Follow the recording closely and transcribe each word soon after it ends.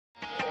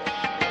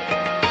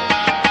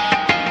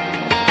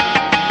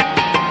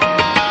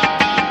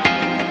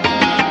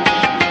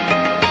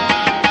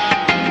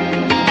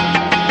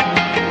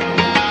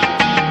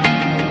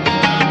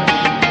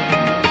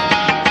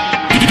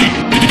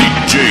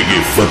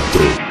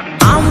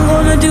I'm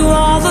gonna do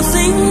all the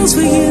things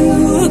for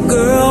you a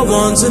girl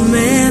wants a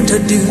man to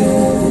do.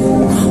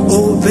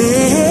 Oh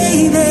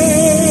baby,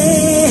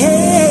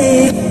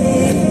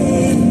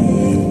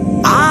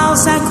 I'll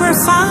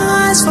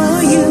sacrifice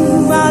for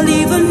you, I'll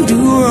even do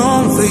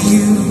wrong for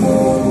you.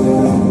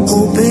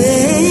 Oh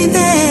baby,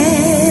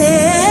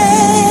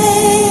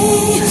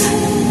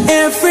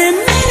 every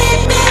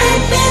minute,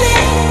 minute,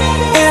 minute,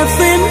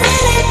 every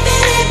minute,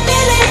 minute,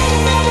 minute,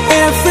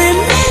 every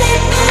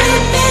minute,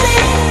 minute,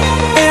 minute,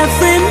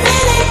 every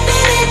minute,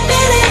 minute,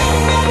 minute,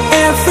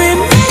 every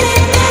minute.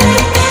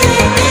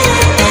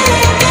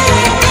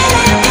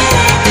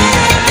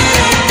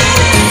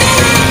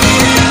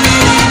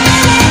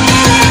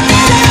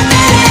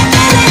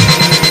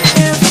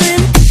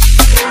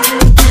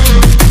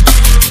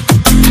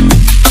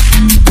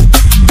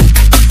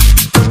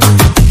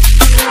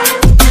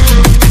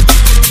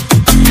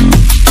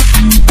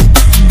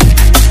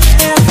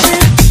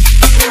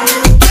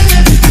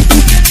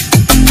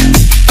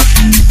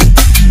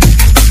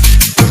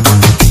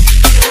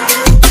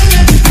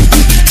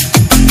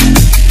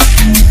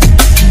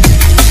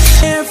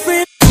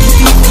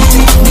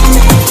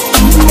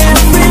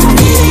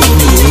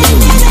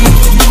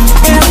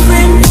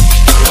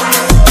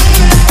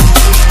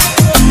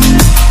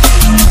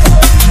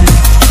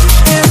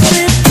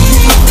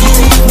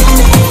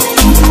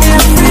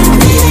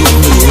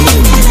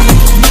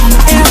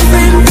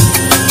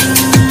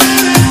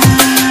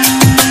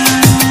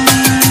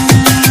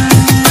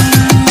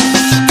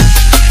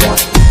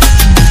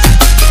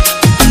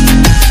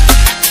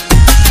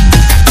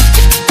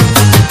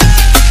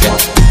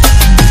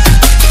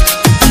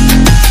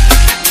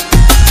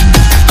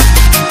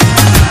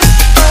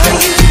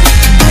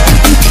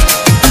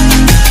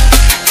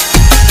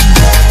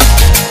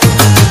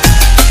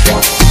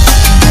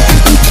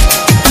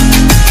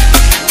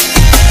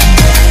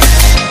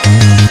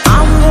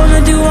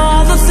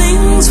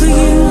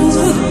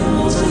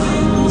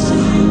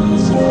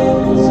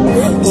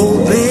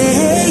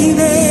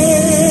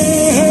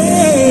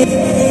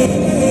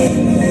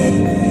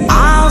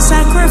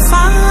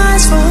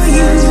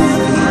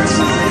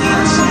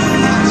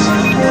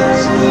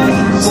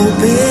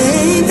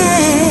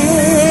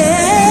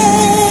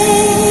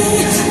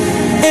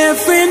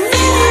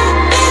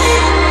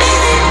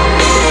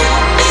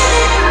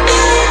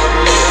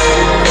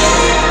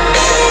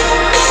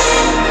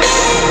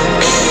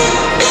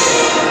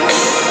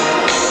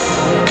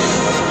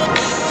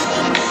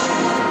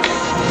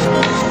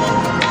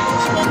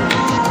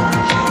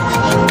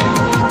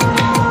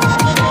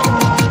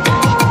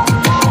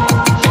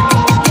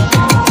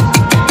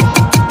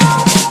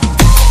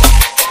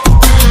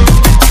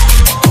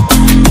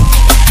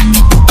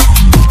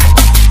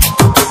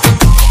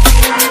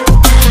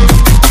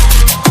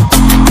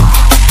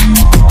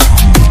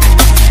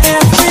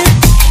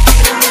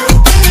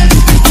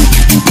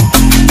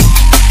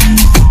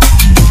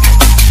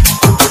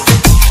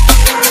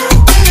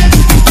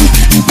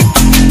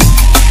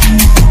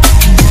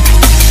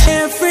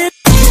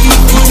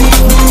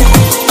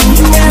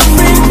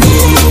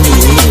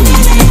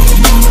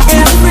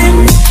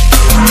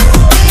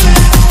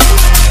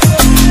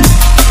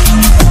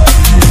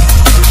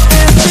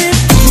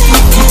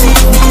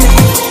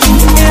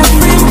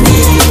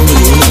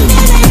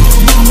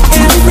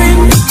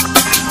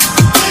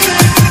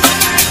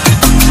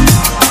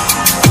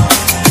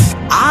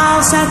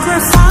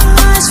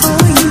 Sacrifice for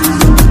you.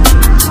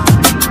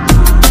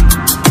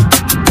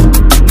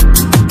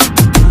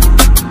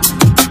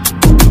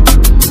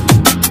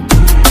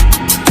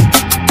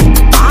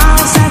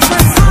 I'll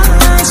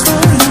sacrifice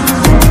for you.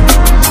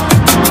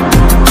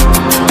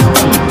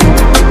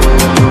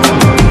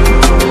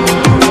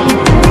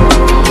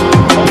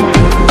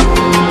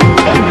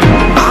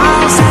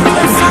 I'll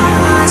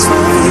sacrifice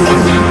for you.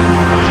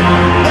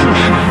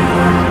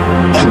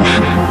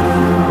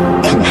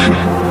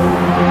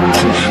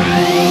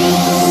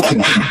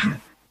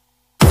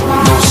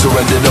 No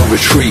surrender, no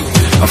retreat.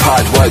 I've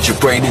hardwired your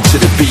brain into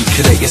the beat.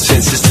 Connect your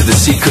senses to the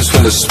secrets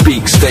when I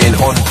speak. Staying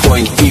on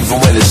point even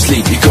when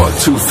asleep. You got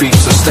 2 feet,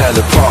 so stand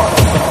apart.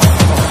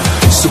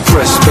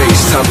 Suppress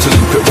space, time to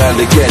loop it round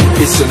again.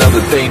 It's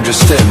another dangerous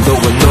step. No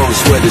one knows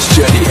where this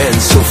journey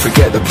ends, so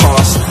forget the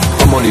past.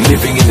 I'm only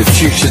living in the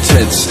future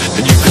tense,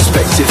 and you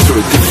perspect it through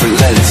a different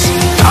lens.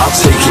 I'll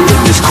take it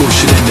in, this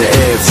caution in the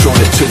air, thrown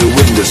it to the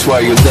wind. That's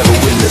why you'll never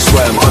win, that's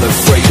why I'm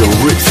unafraid.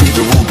 I'll rip through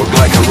the rule book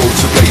like a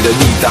rotor blade. I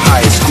need the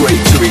highest grade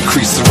to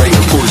increase the rate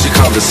and pause your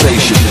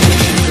conversation.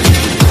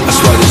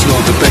 That's why there's no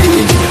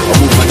debating. I'm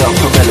moving up,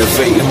 I'm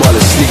elevating while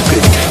I'm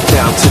sleeping.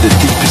 Down to the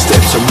deepest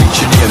depths, I'm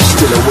reaching here, I'm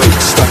still awake.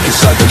 Stuck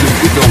inside the loop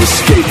with no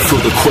escape. Feel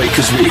the quake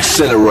as we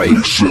accelerate.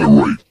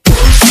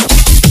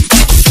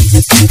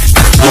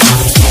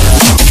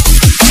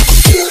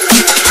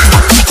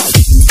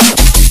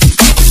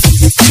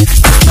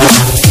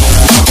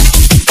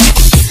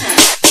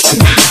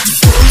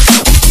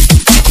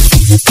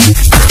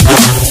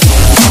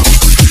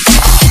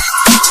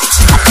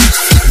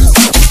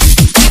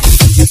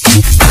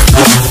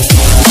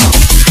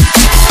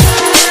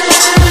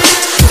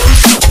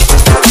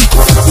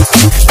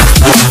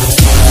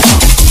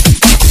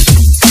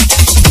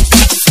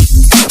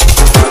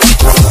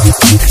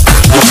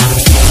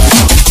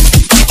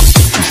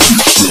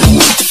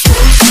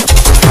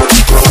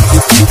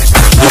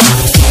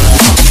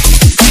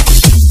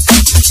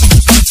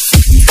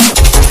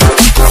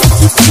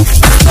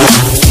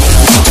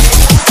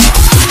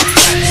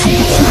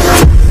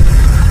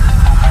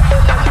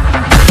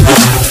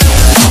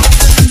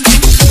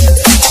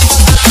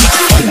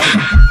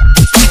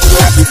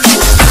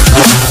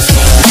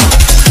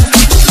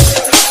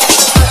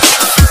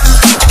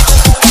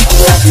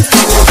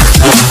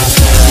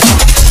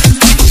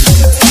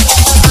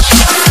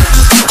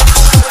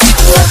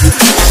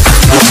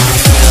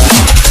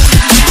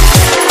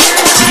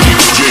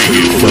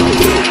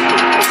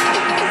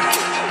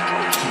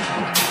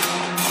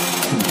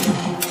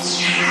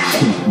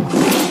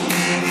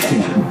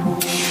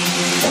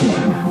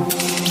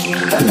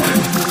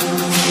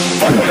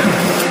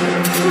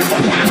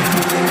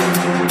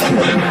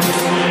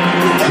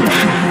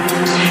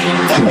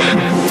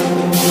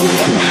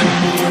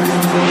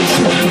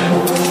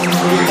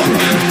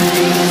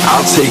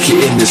 I'll take it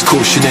in, there's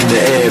caution in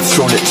the air,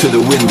 thrown it to the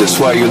wind, that's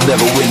why you'll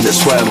never win,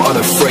 that's why I'm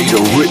unafraid.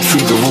 I'll rip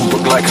through the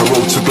rulebook like a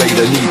rotor blade,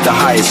 I need the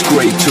highest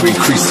grade to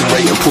increase the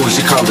rate and pause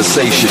your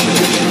conversation.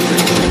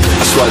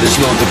 That's why there's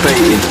no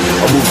debating,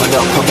 I'm moving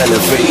up, I'm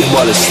elevating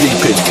while I'm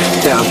sleeping.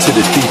 Down to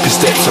the deepest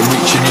depths, I'm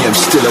reaching here, I'm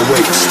still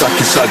awake, stuck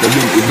inside the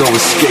loop with no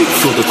escape.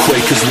 Feel the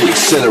quake as we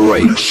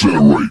accelerate.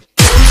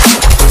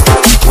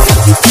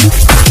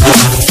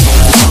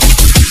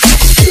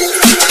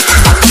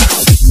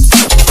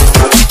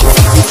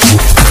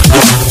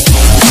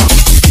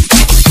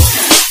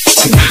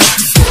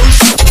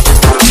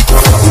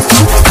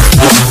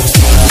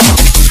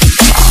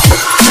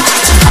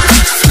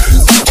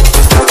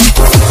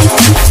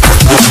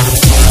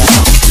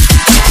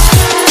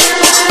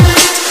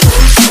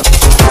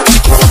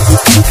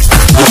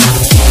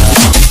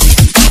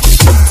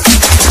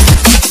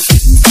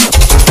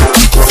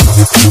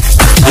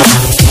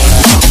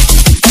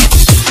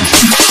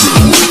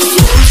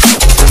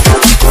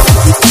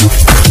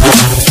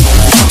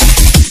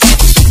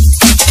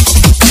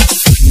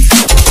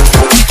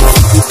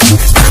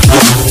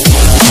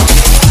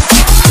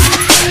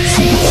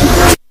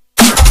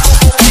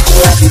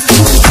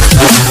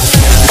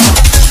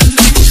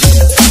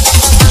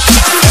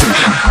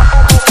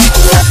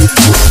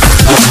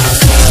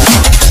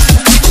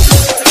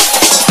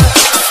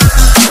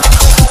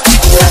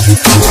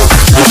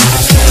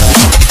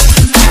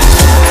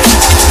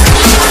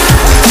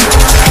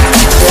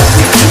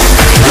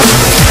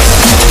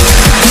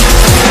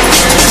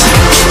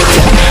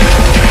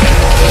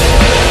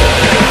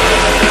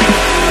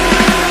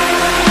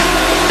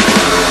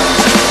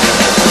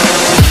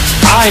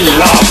 I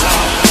love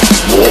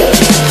war.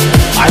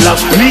 I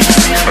love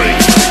blitzkrieg.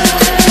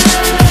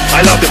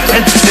 I love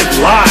defensive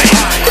lines.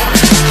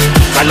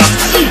 I love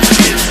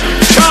sieges,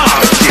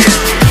 charges.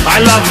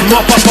 I love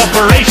mop-up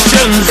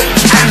operations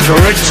and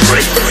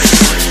retreats.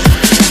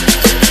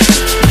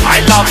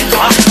 I love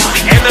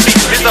blasting the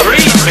enemy's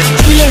misery with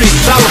artillery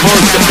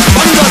salvos that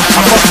thunder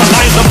across the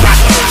lines of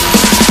battle.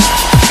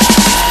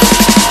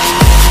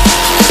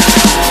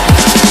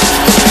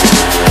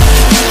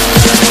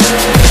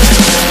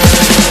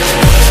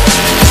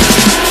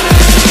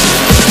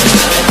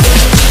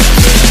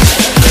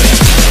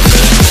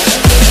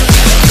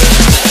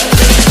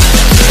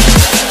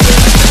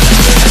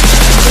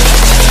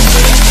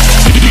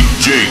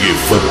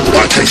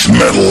 I taste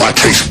metal, I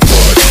taste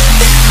blood.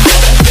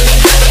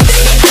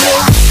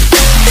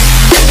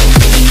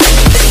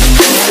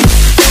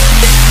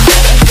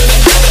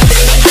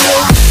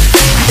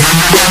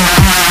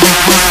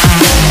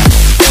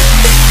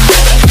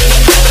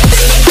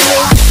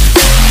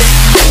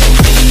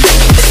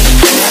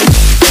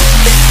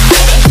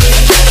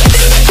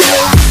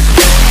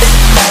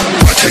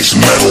 I taste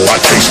metal, I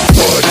taste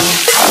blood.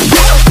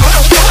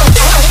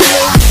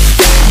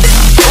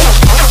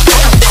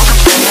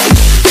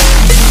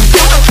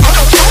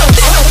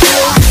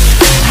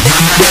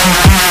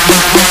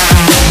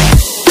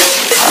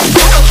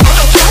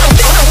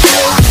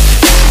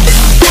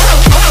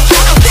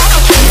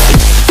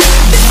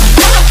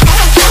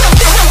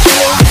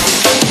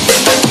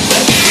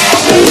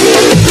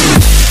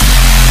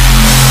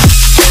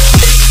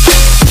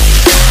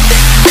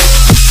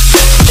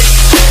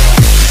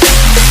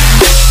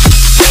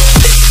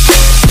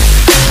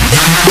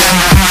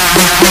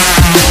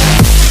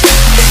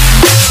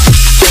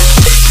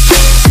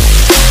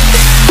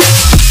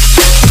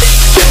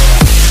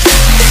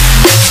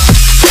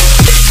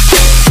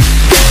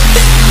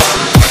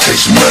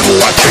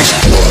 I taste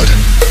blood.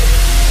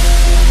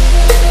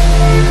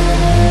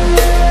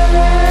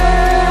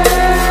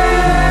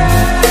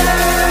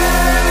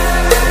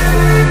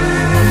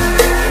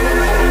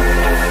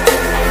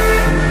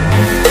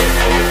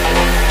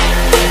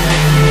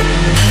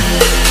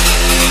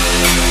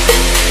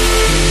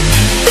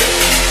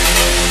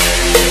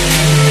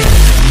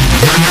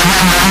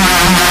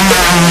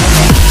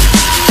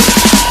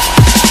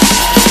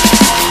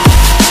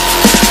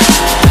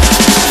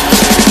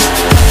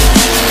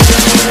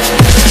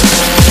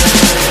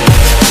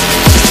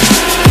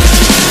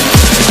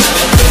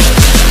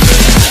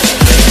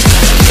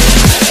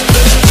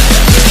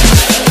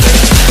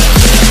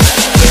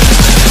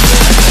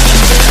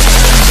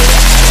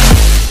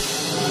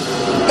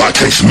 I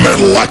taste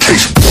metal, I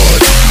taste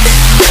blood.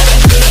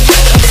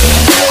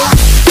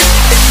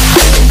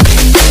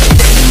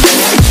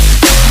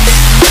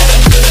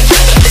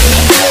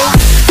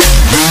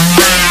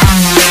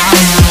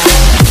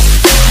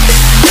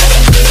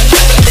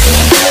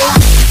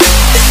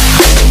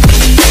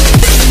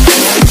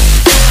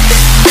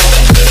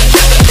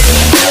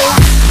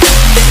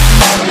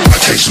 I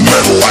taste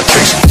metal, I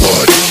taste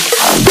blood.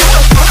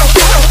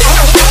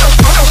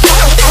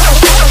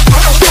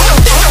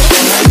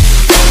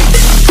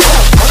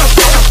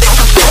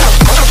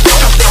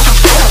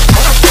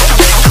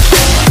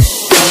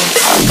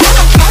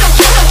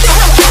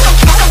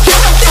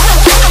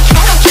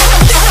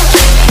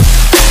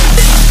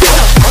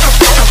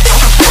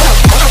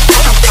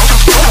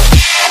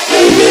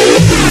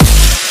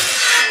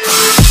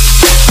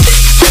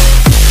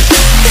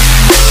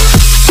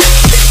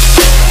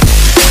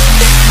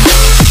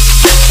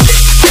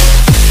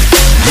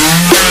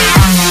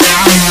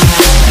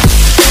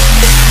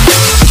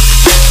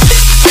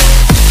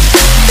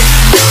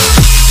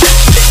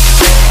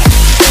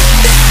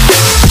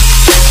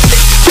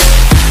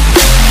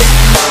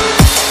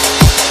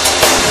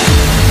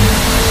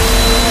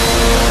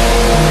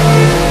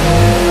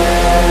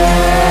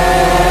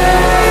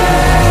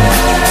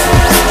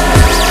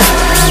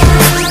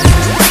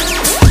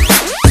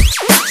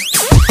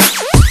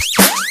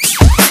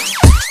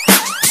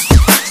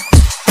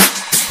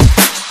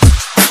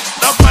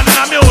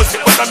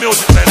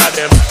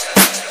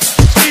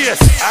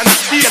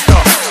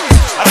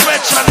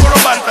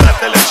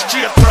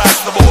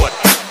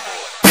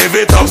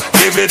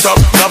 it up,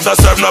 love to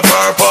serve no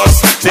purpose.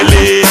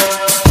 Delete,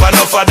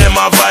 enough of them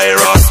a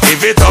virus.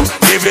 Give it up,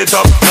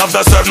 love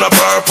to serve no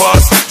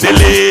purpose.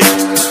 Delete,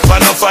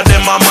 enough of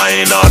them a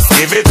minus.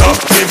 Give it up,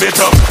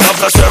 love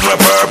to serve no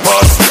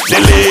purpose.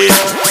 Delete,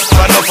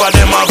 enough of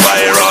them a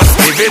virus.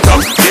 Give it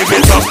up,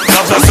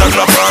 love to serve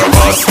no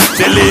purpose.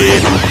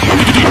 Delete.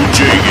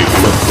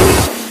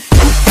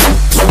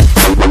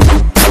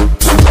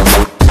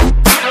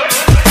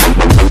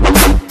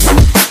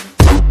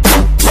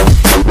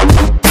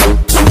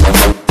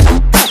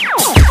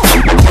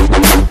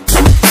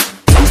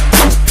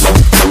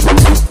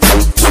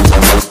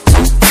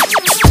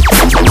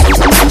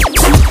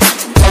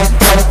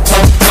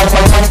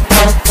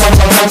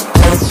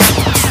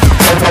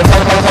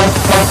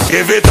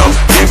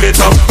 Give it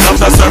up, love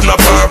to serve no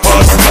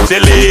purpose.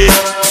 Delete,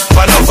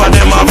 enough of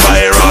them a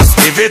virus.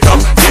 Give it up,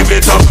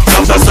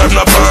 love to serve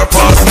no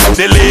purpose.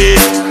 Delete,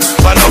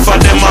 enough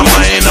of them a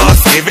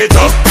minus. Give it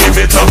up,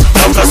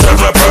 love to serve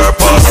no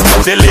purpose.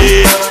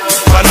 Delete,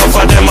 enough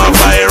of them a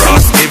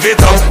virus. Give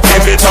it up,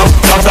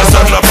 love to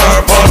serve no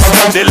purpose.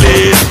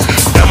 Delete,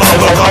 them all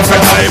go come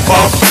for hype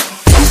up.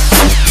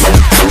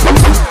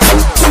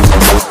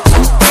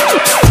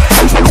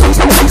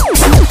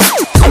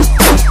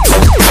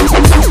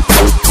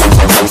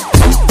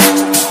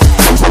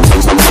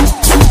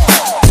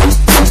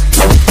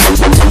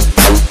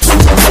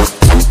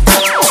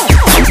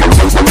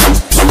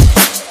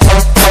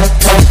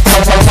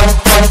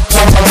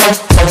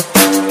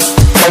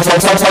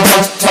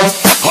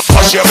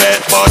 Hush your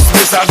bed, but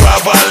this a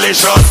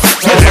gravelicious.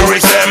 The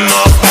lyrics them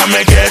up and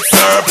me get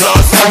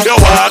surplus. You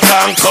walk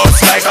and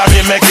cuss like I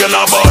me make you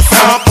no bust.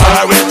 Can't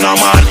par with no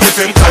man if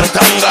him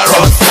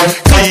cantangerous.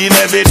 Clean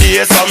every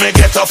day so me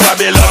get a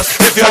fabulous.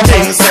 If your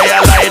things say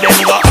a lie then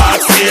go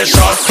ask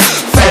spacious.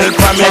 Fell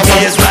from me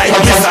gaze like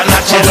Mr.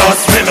 Nachilus.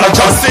 Me no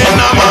trust in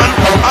no man,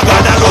 I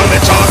got alone me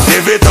trust.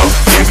 Give it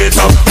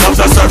up, love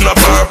to serve no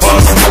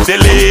purpose.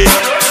 Delete,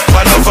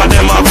 enough of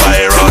them a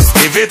virus.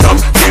 Give it up,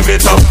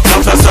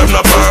 love to serve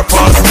no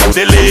purpose.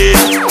 Delete,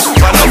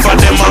 enough of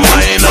them a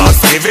minus.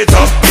 Give it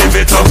up,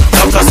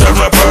 love to serve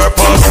no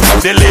purpose.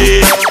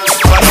 Delete,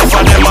 enough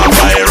of them a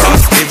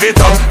virus. Give it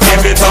up,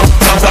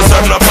 love to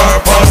serve no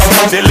purpose.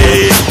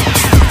 Delete.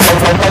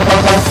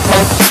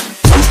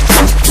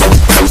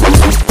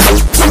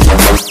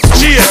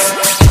 Cheers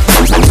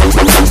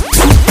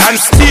and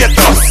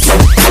status.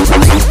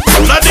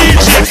 No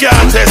DJ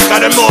can't test,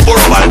 cause them know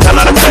Burro Banton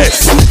are the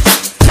best.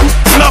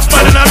 Enough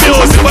man in a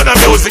music, but the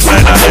music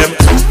man of them.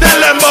 Tell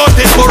them about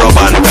it, Burro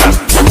Banton.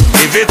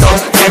 Give it up,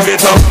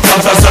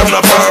 love to serve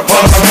no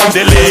purpose.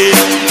 Delete.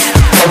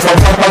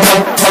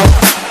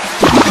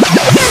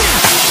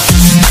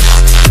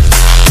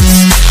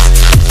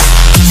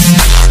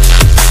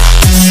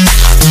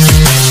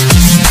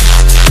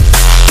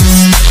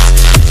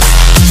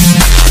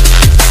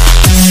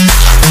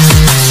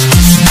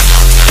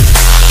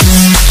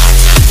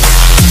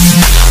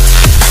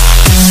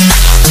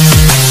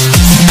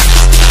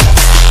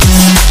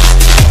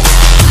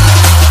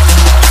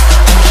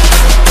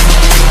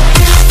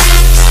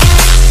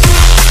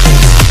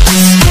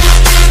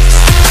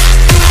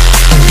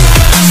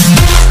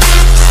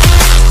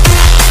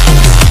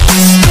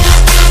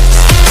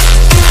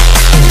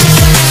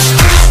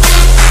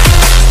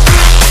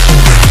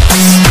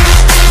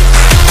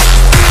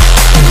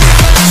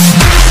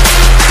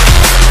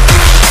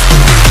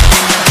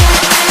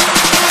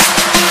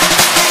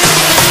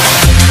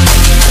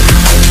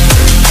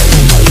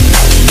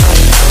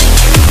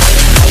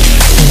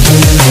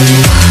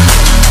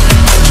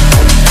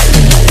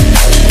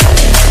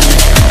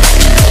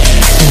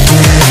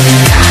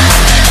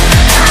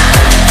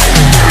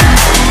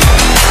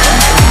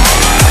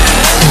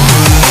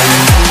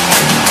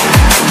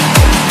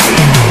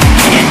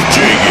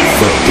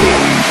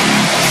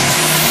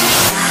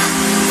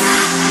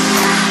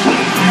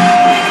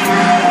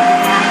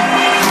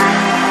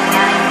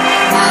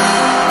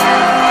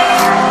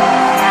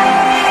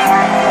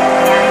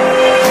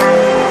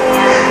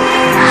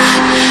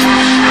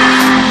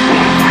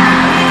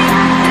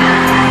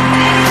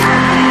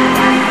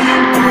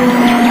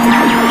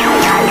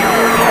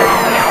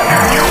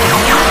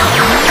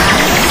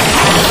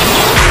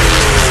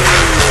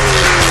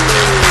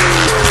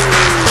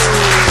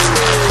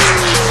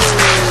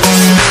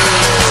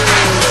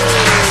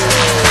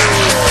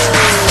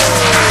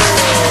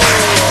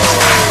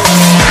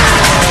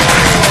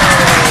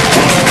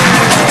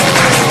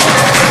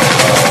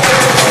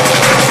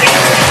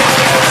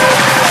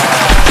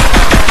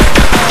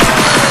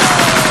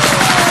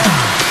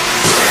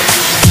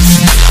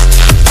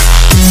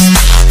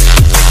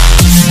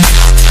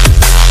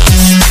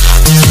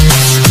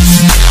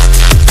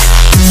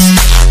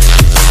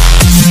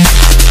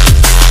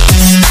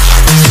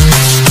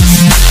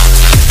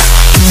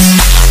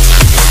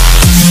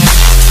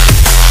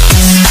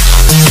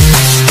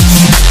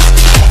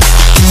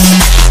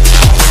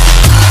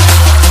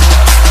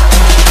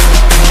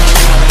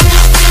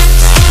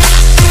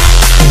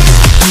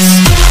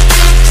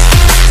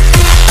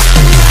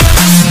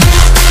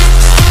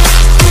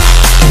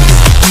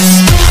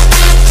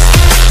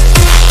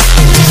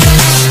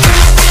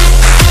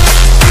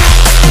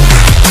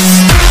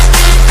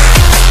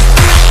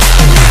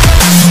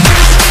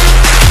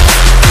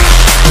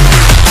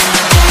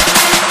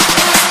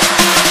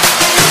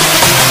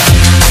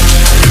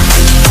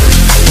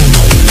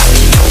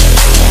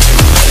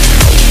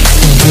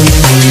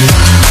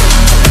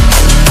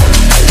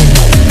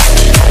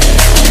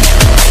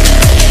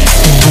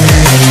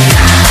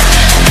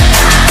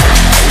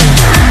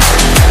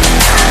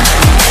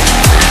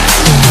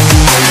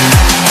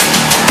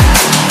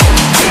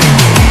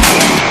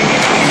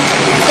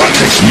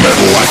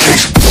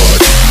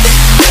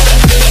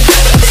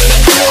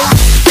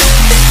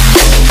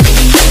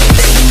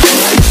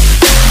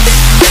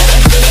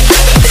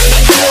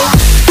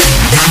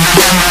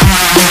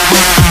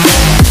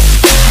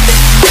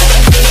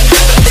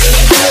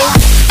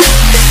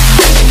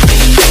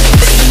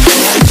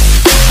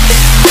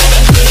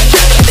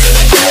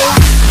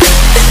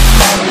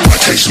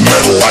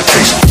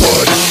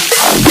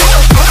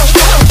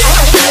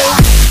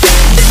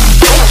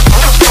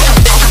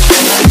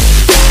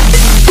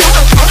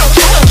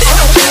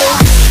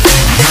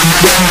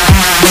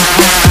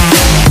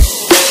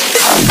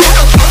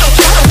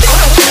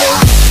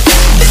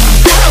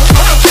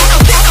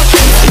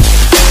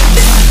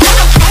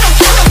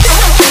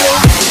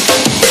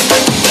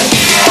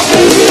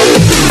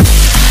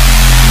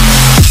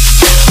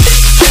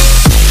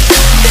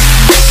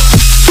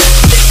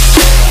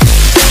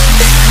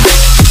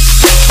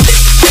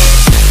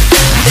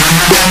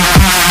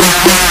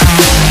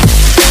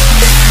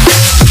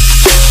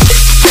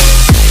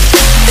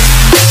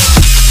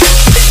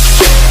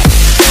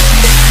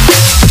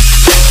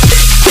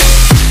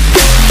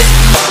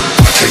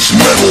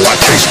 I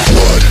taste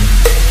blood.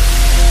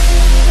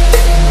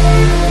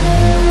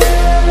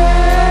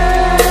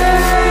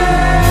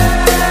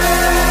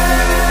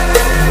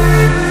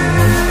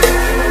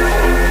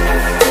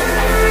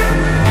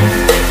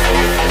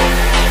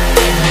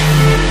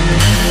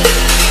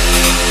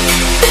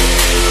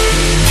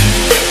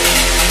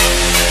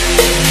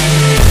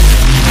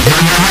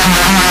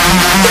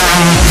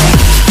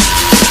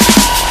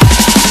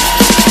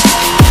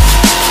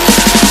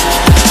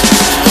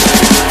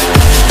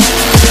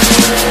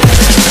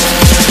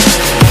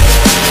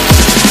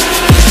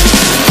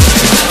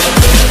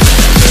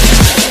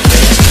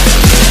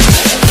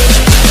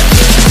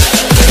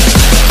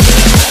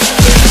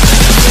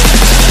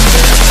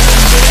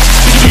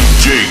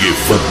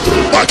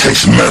 I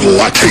taste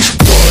metal, I taste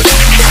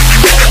blood.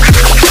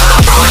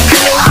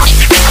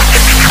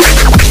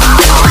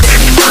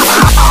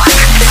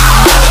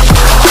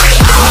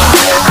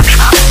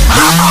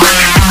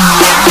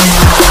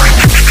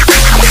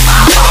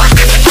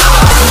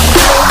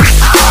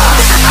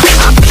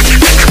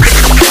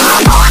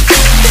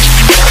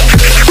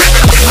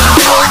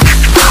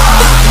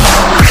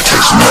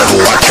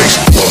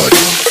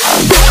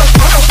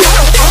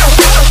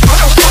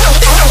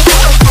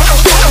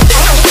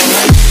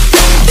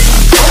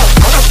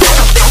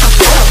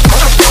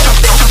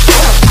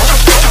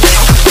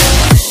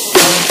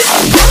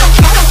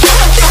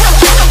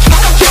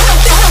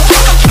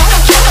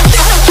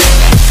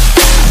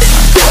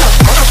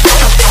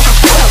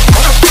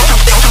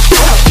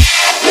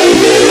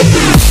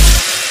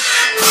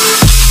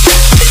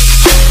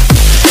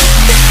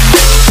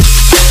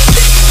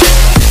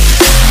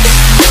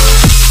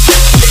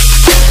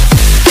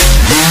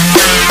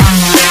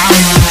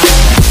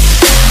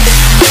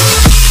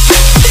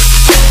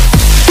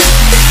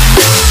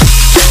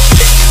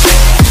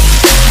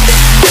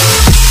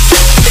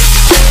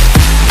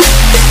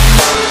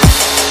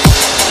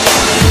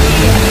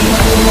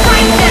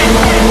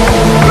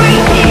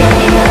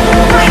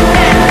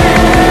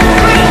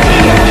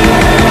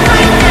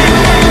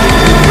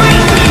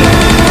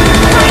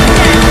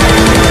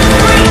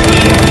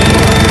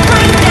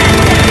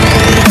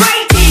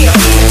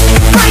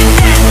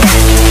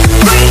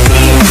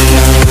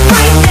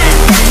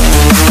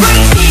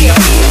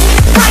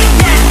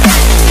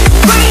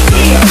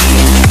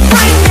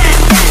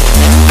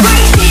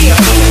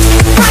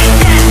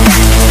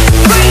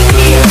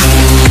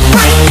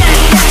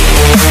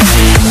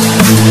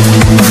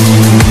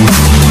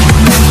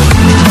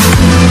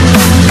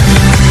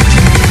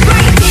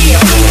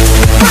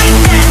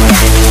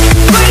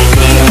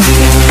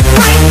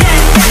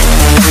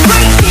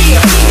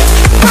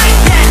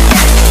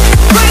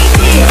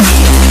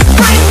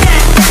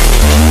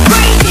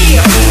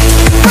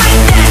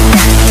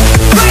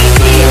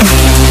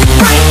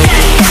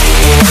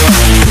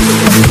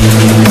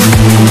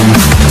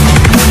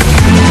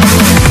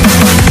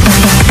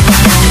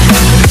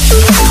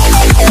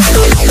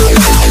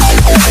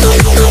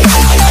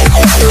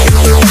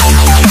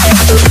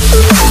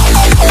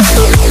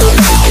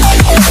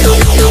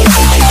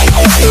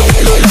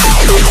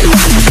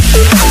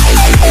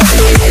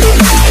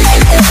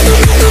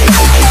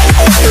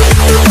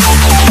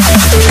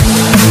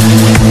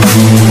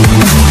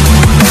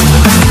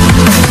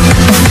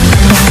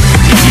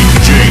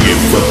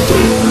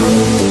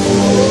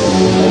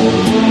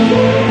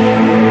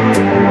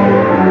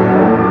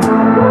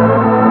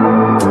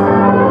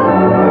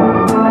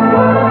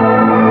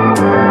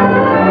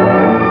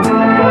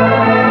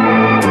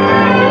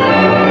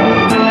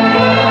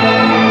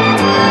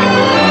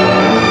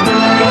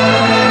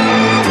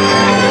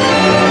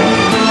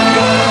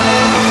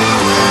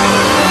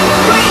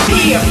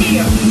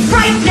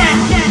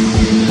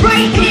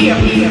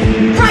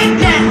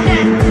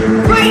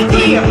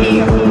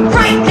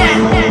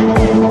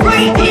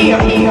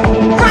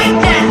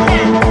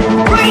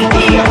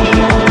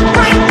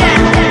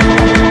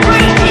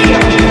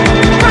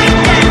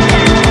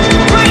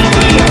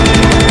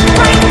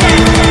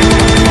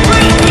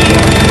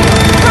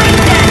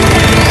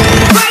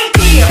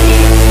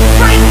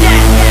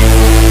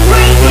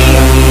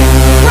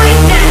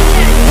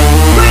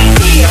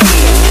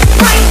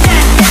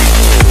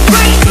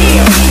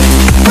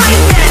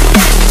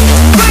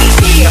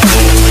 Right here.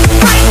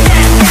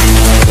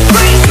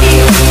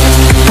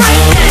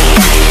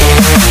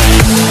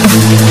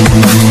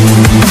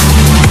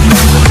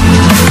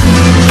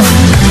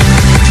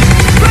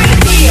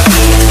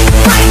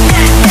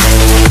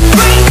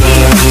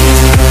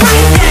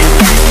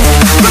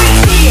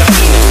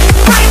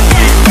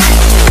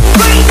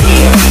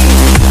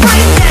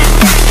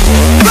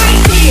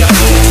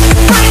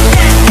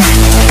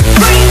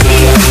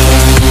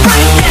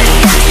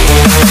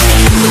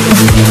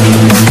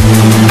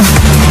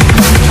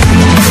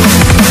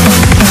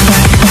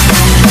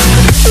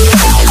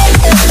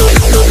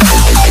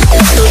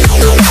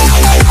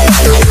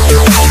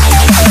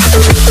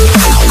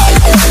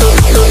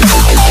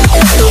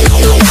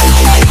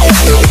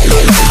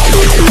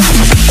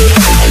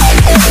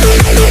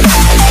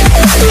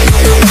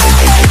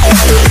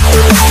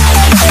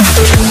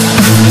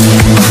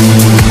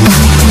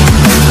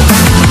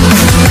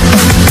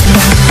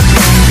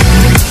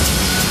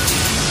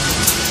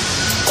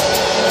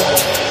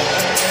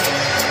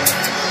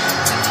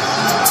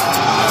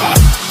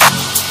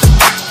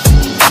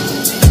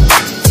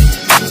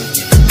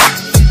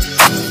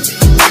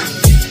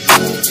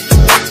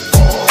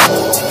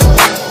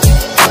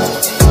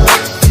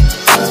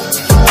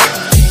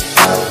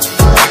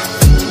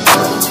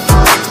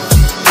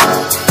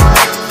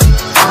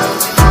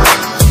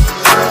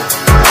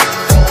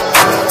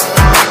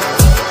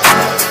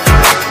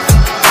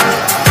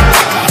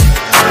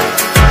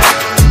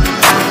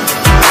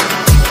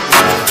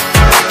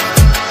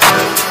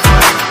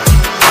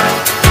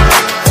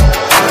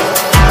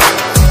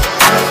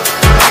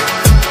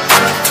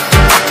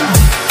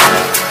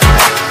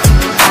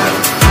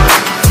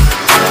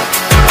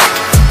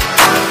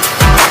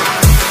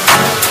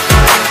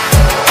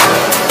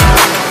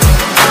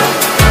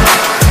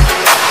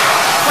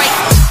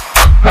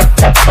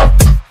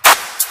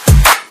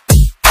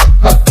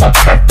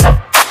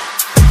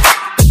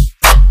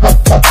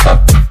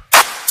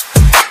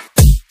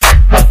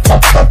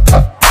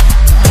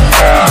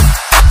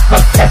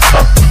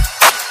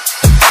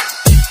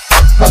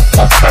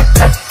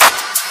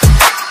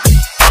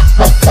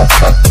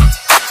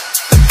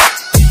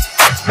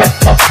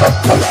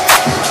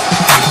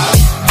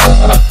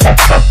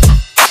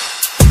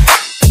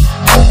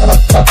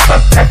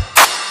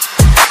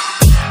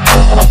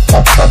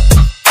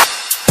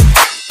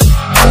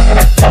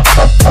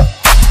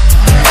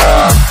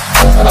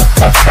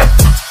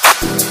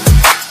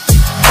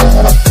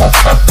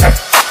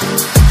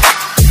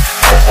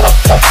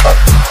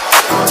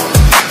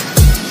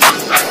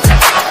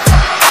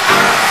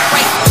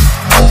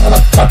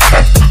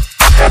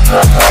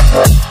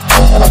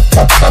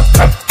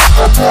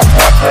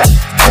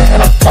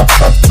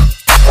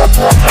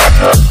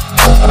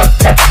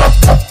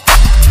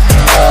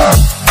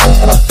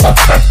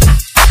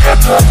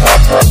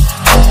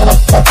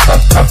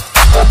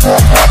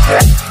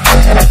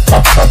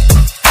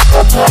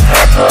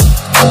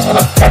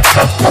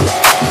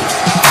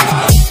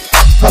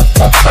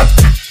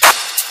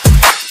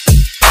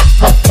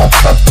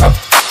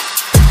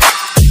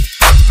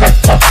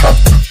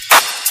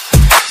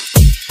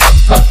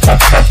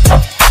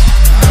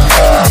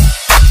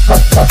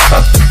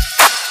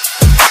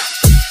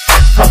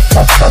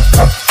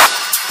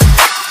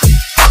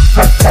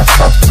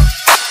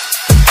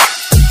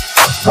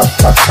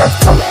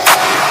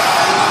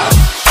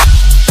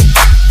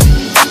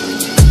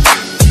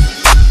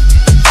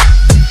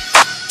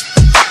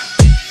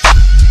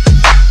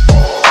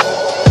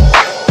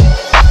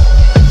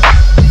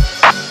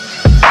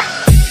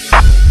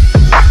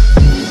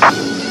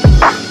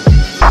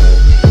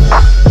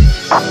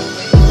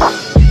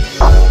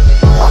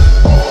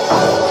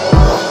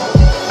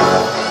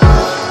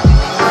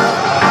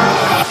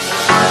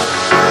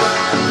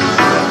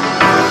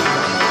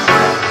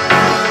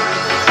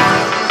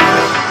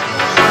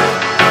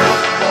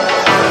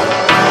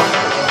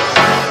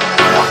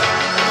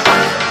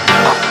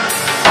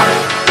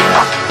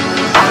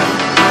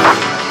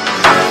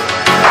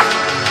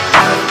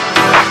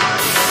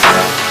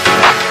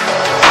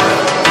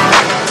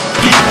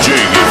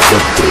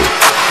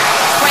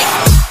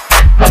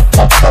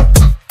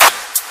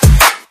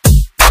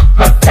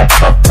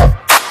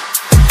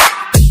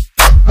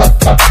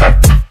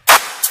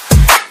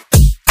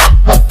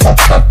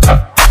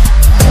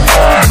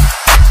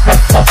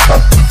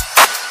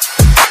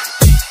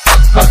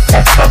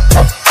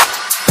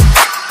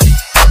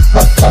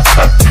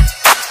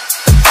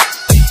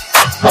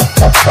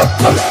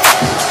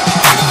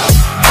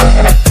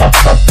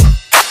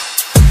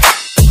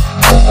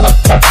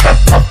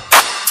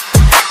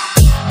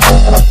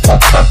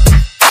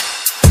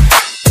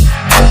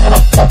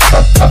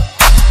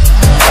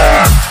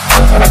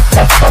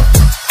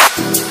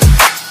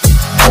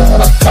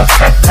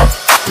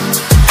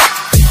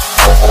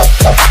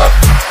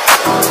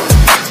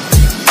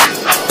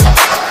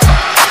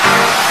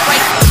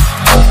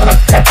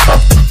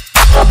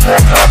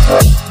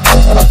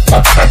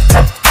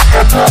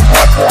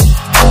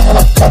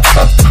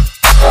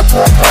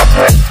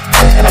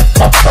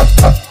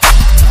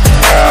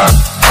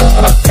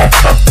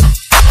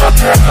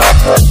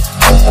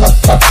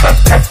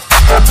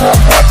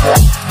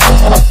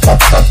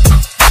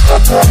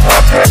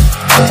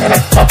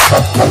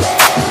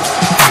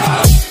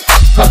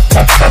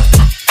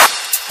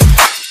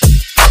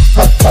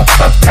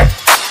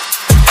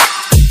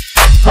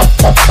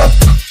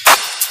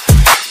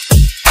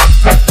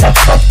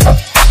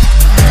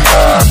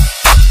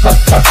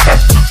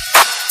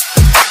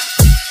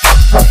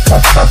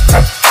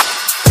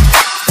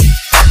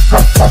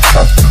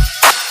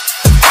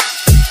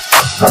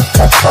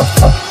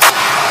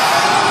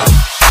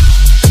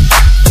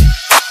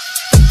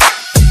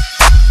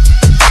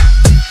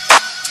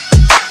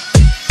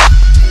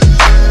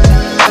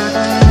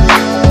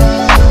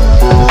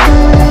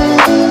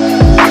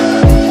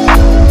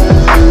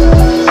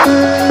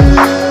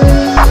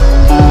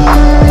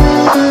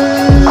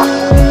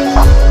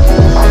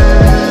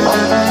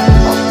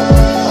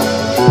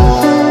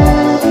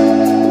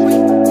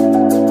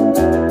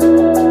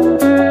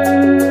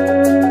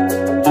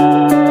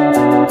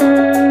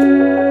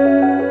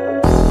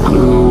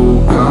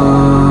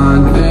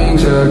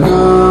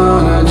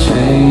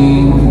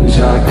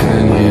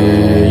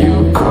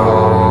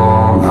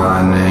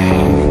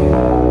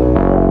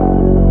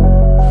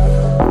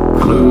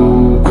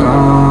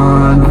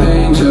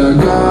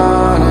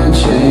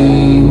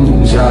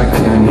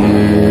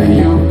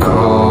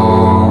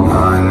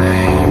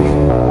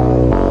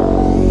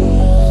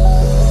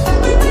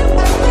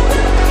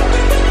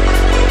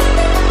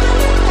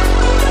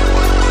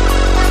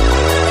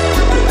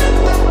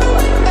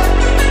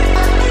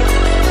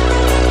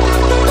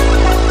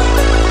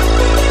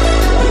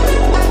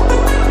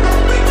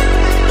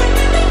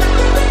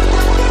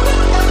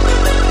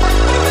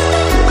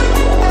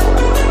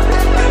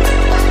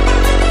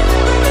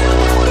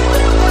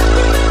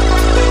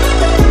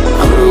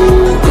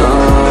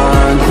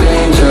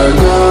 Things are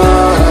gone.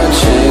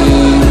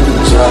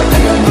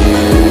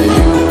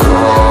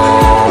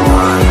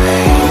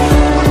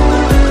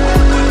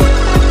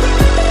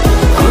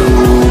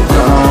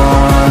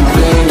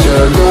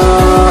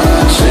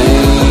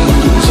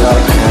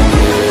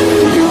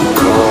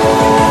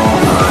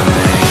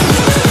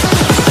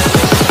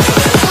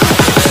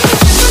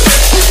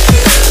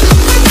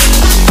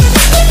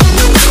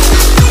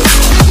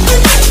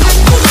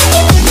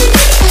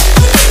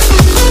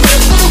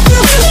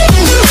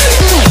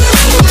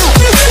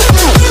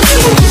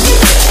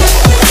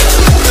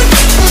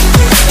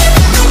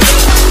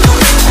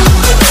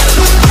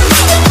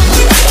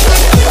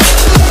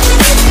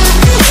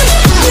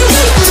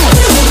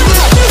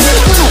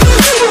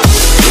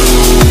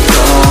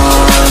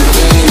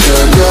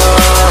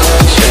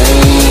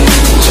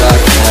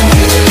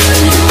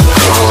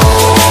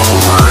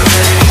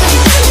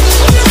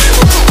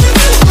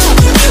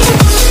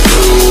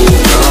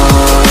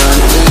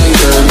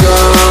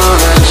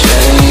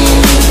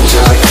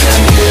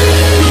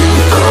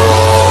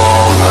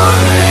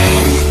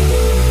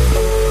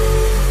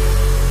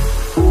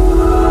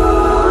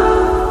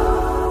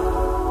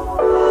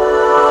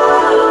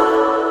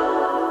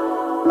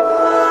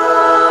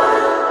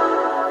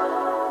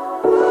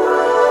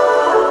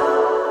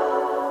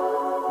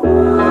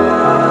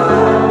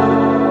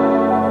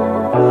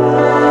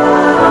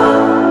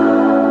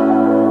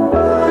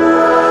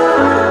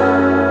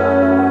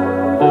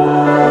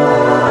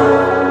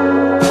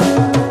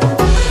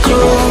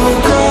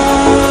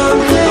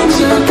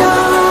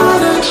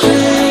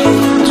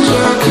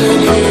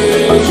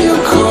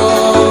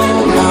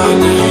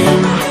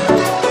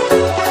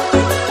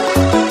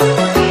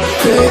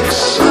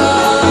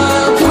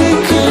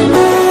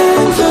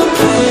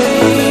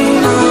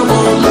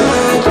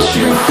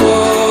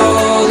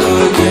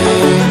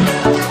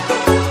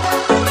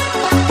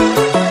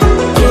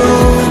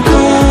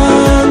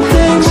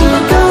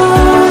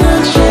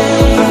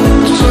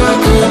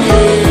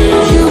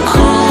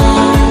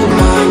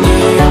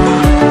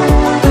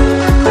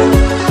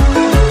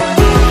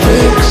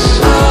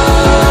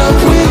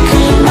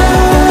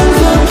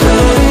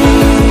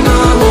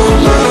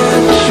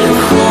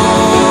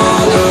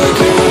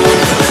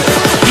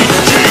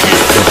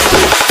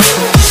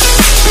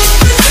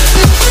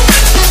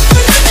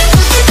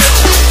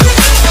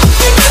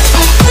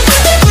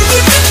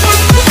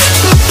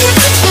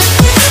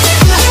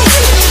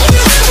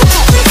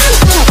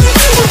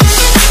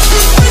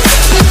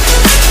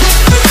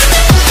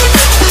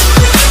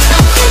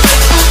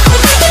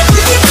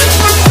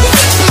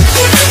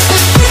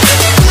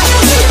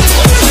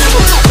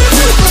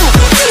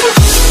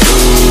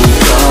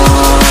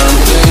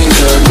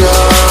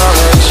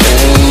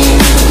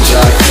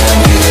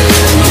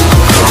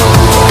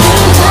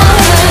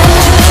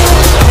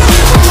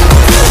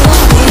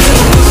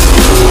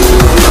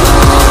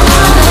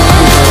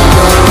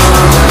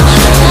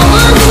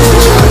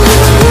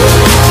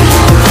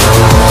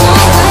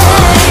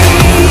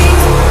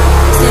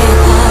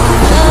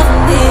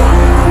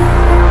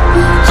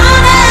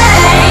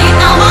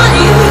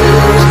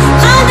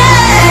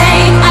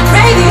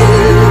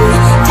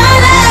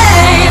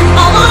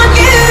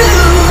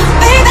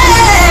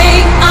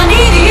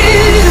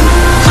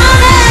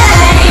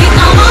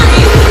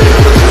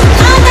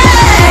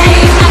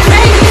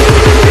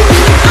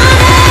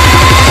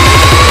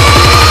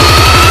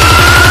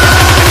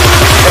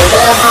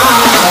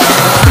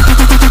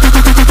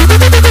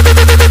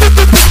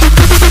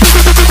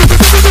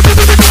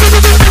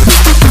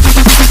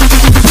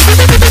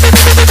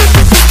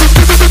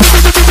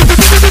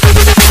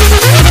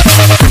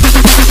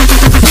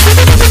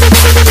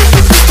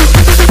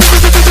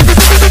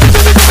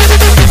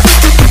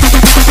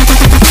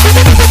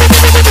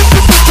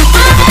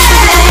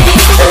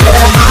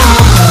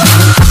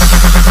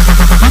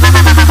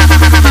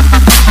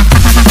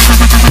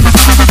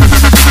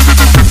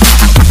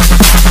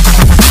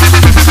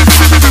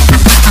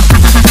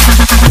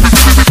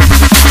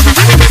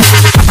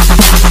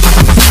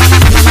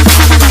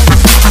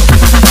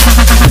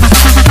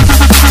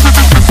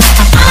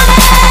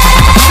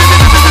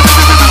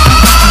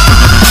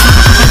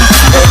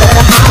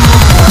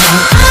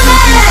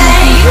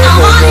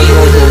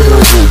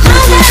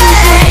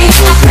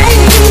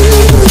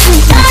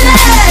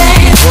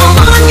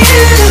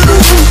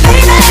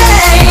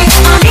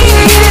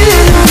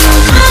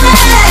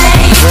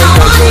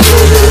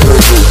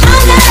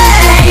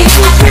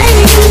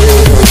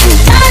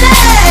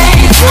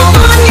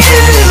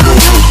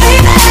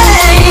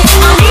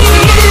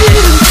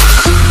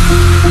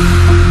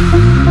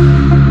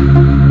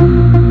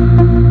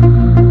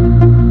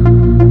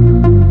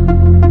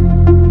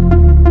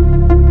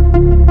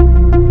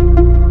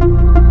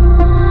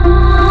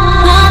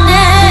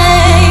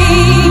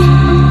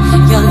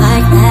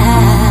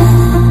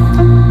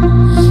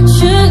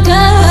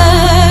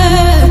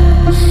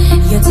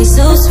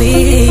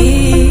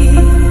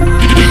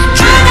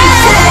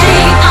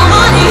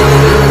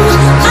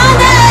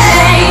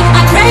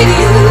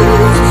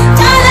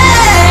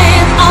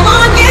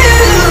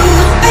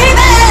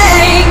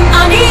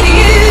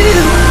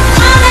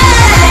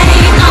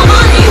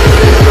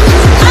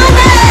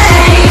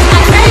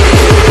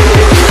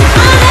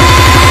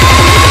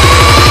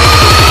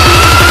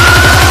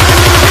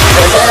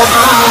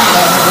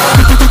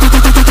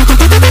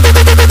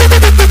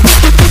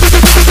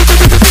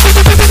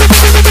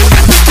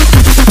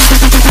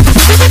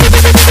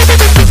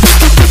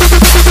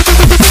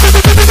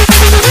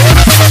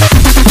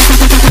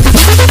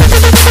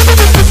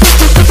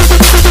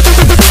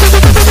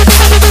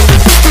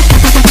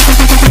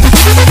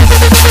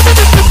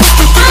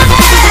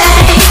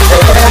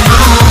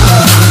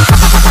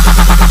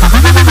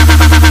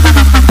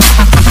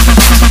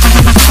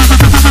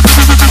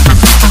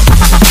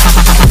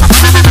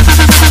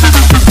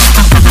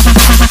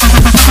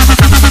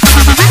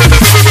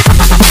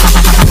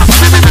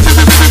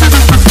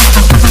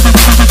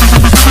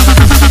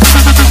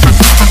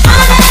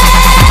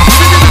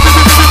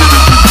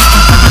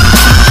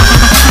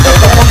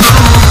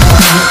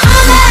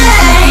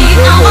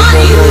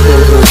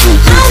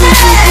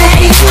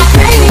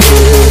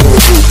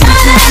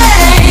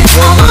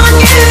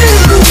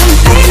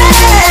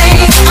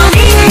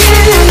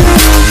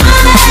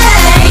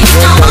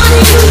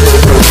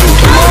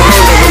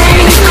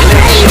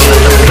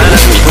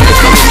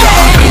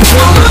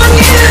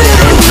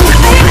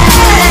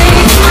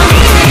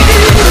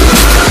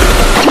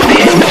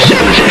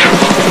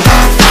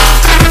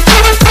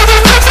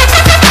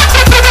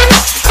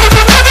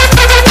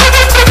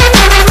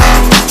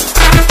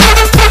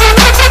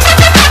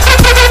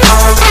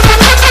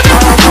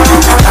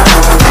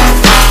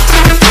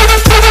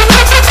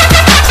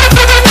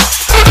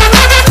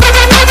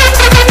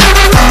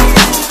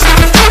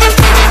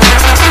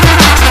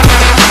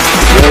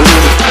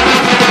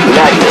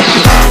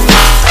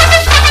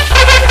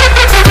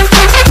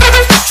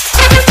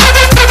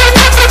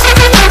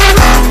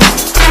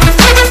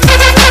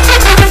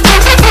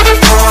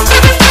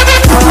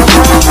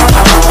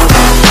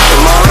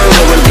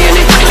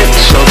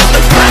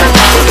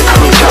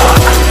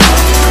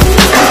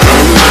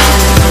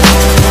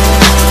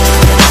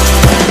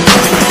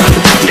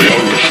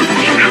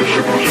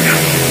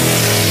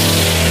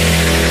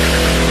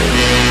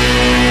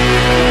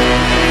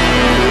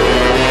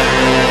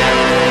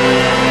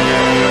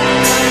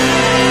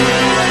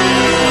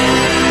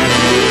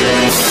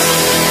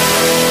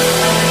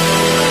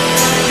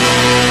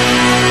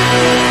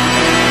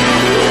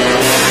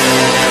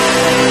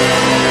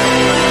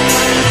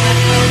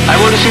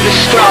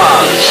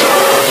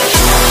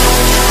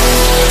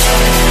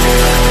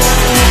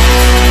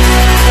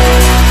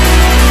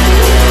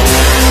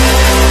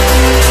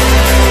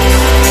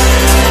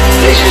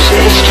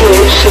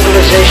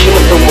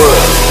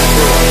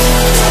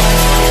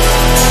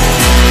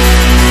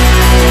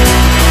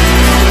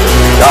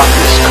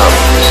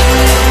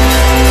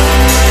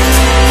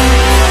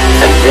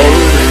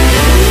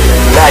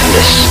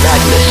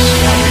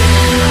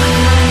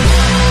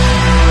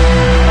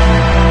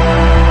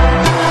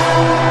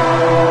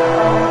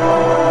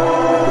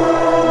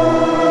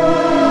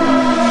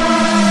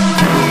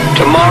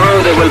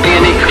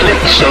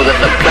 so that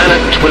the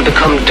planet will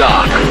become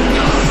dark.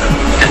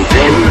 And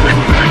then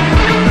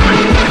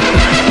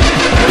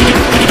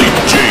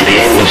the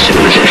end of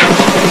civilization.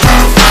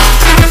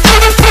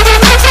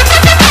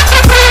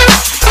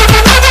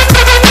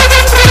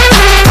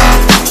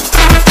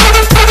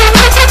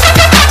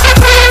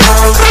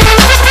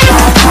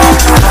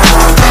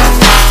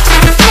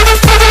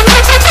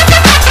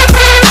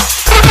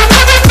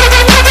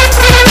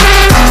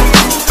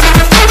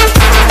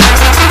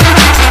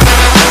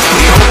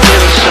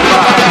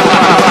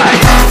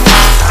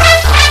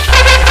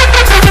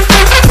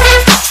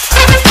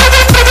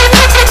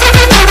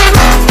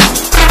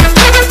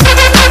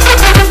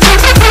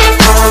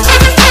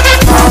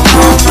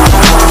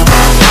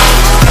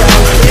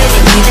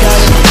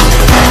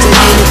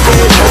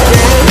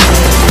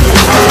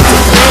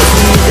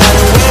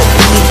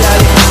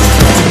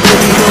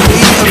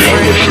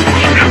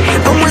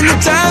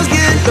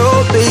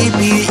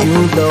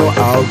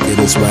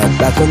 Right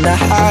back on the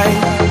high.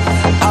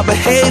 I'll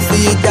behave for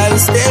you, darling,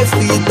 stay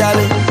for you,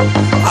 darling.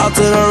 I'll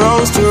turn the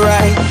wrongs to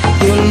right.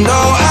 You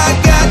know I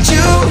got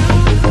you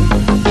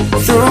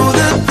through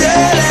the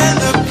dead and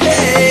the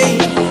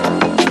pain.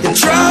 The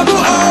trouble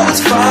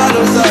always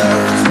follows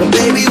us, but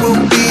baby,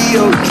 we'll be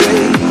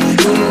okay.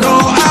 You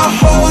know I'll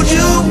hold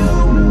you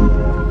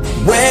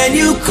when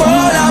you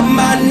call out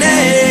my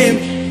name.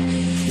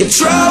 Your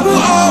trouble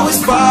always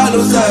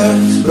follows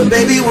us, but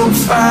baby, we'll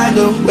find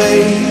a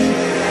way.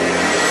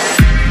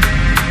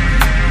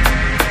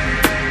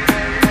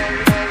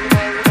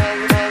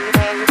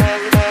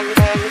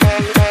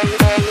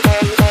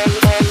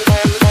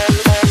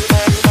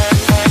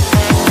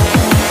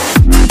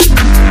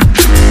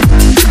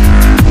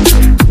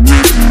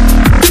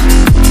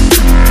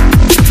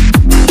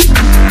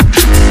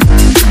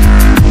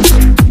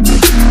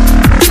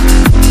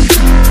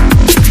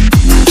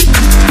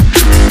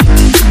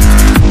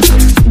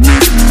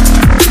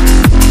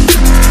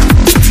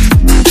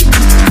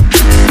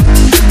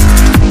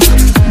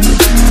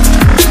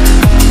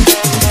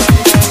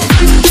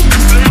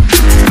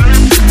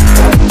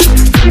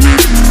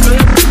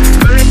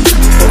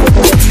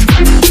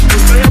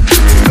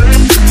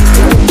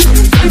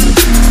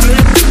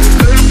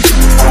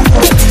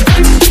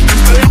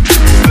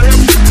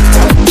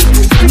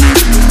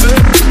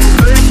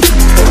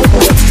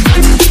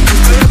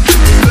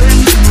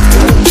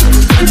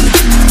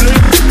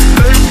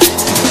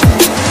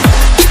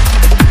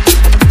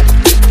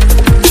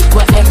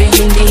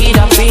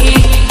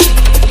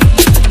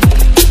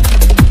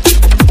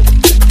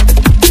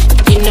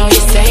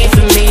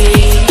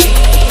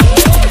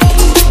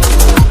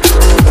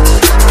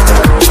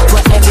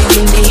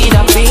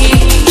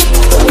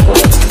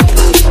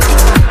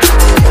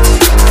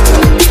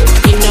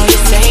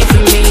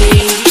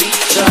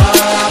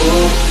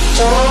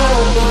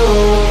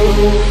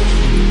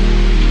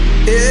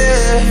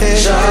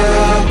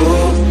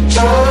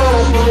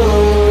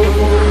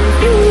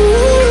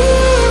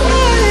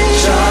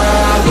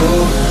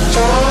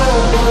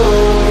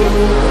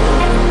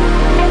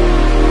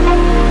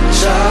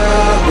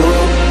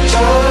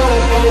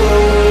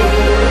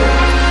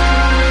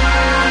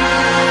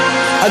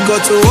 Go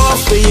to war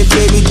for you,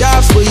 baby,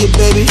 die for you,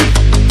 baby.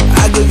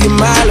 I give you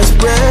my last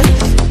breath.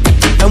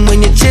 And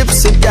when your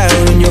chips are down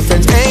and your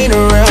friends ain't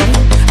around,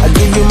 I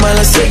give you my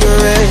last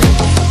cigarette.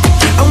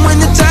 And when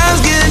the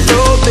times get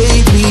low,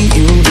 baby,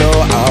 you know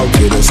I'll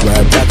get us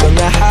right back on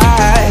the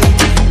high.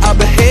 I'll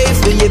behave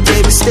for you,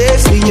 baby, stay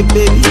for you,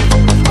 baby.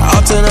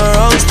 I'll turn the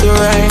wrongs to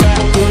right.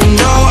 You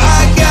know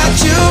I got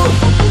you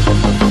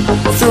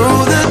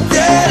through the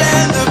dead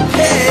and the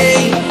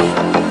pain.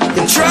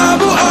 The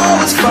trouble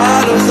always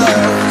follows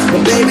us,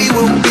 but baby,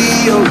 we'll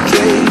be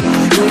okay.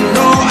 You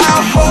know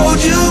I'll hold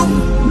you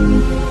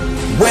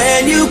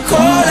when you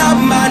call out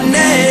my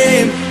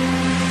name.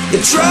 The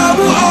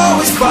trouble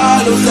always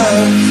follows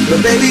us,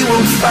 but baby,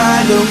 we'll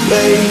find a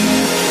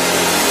way.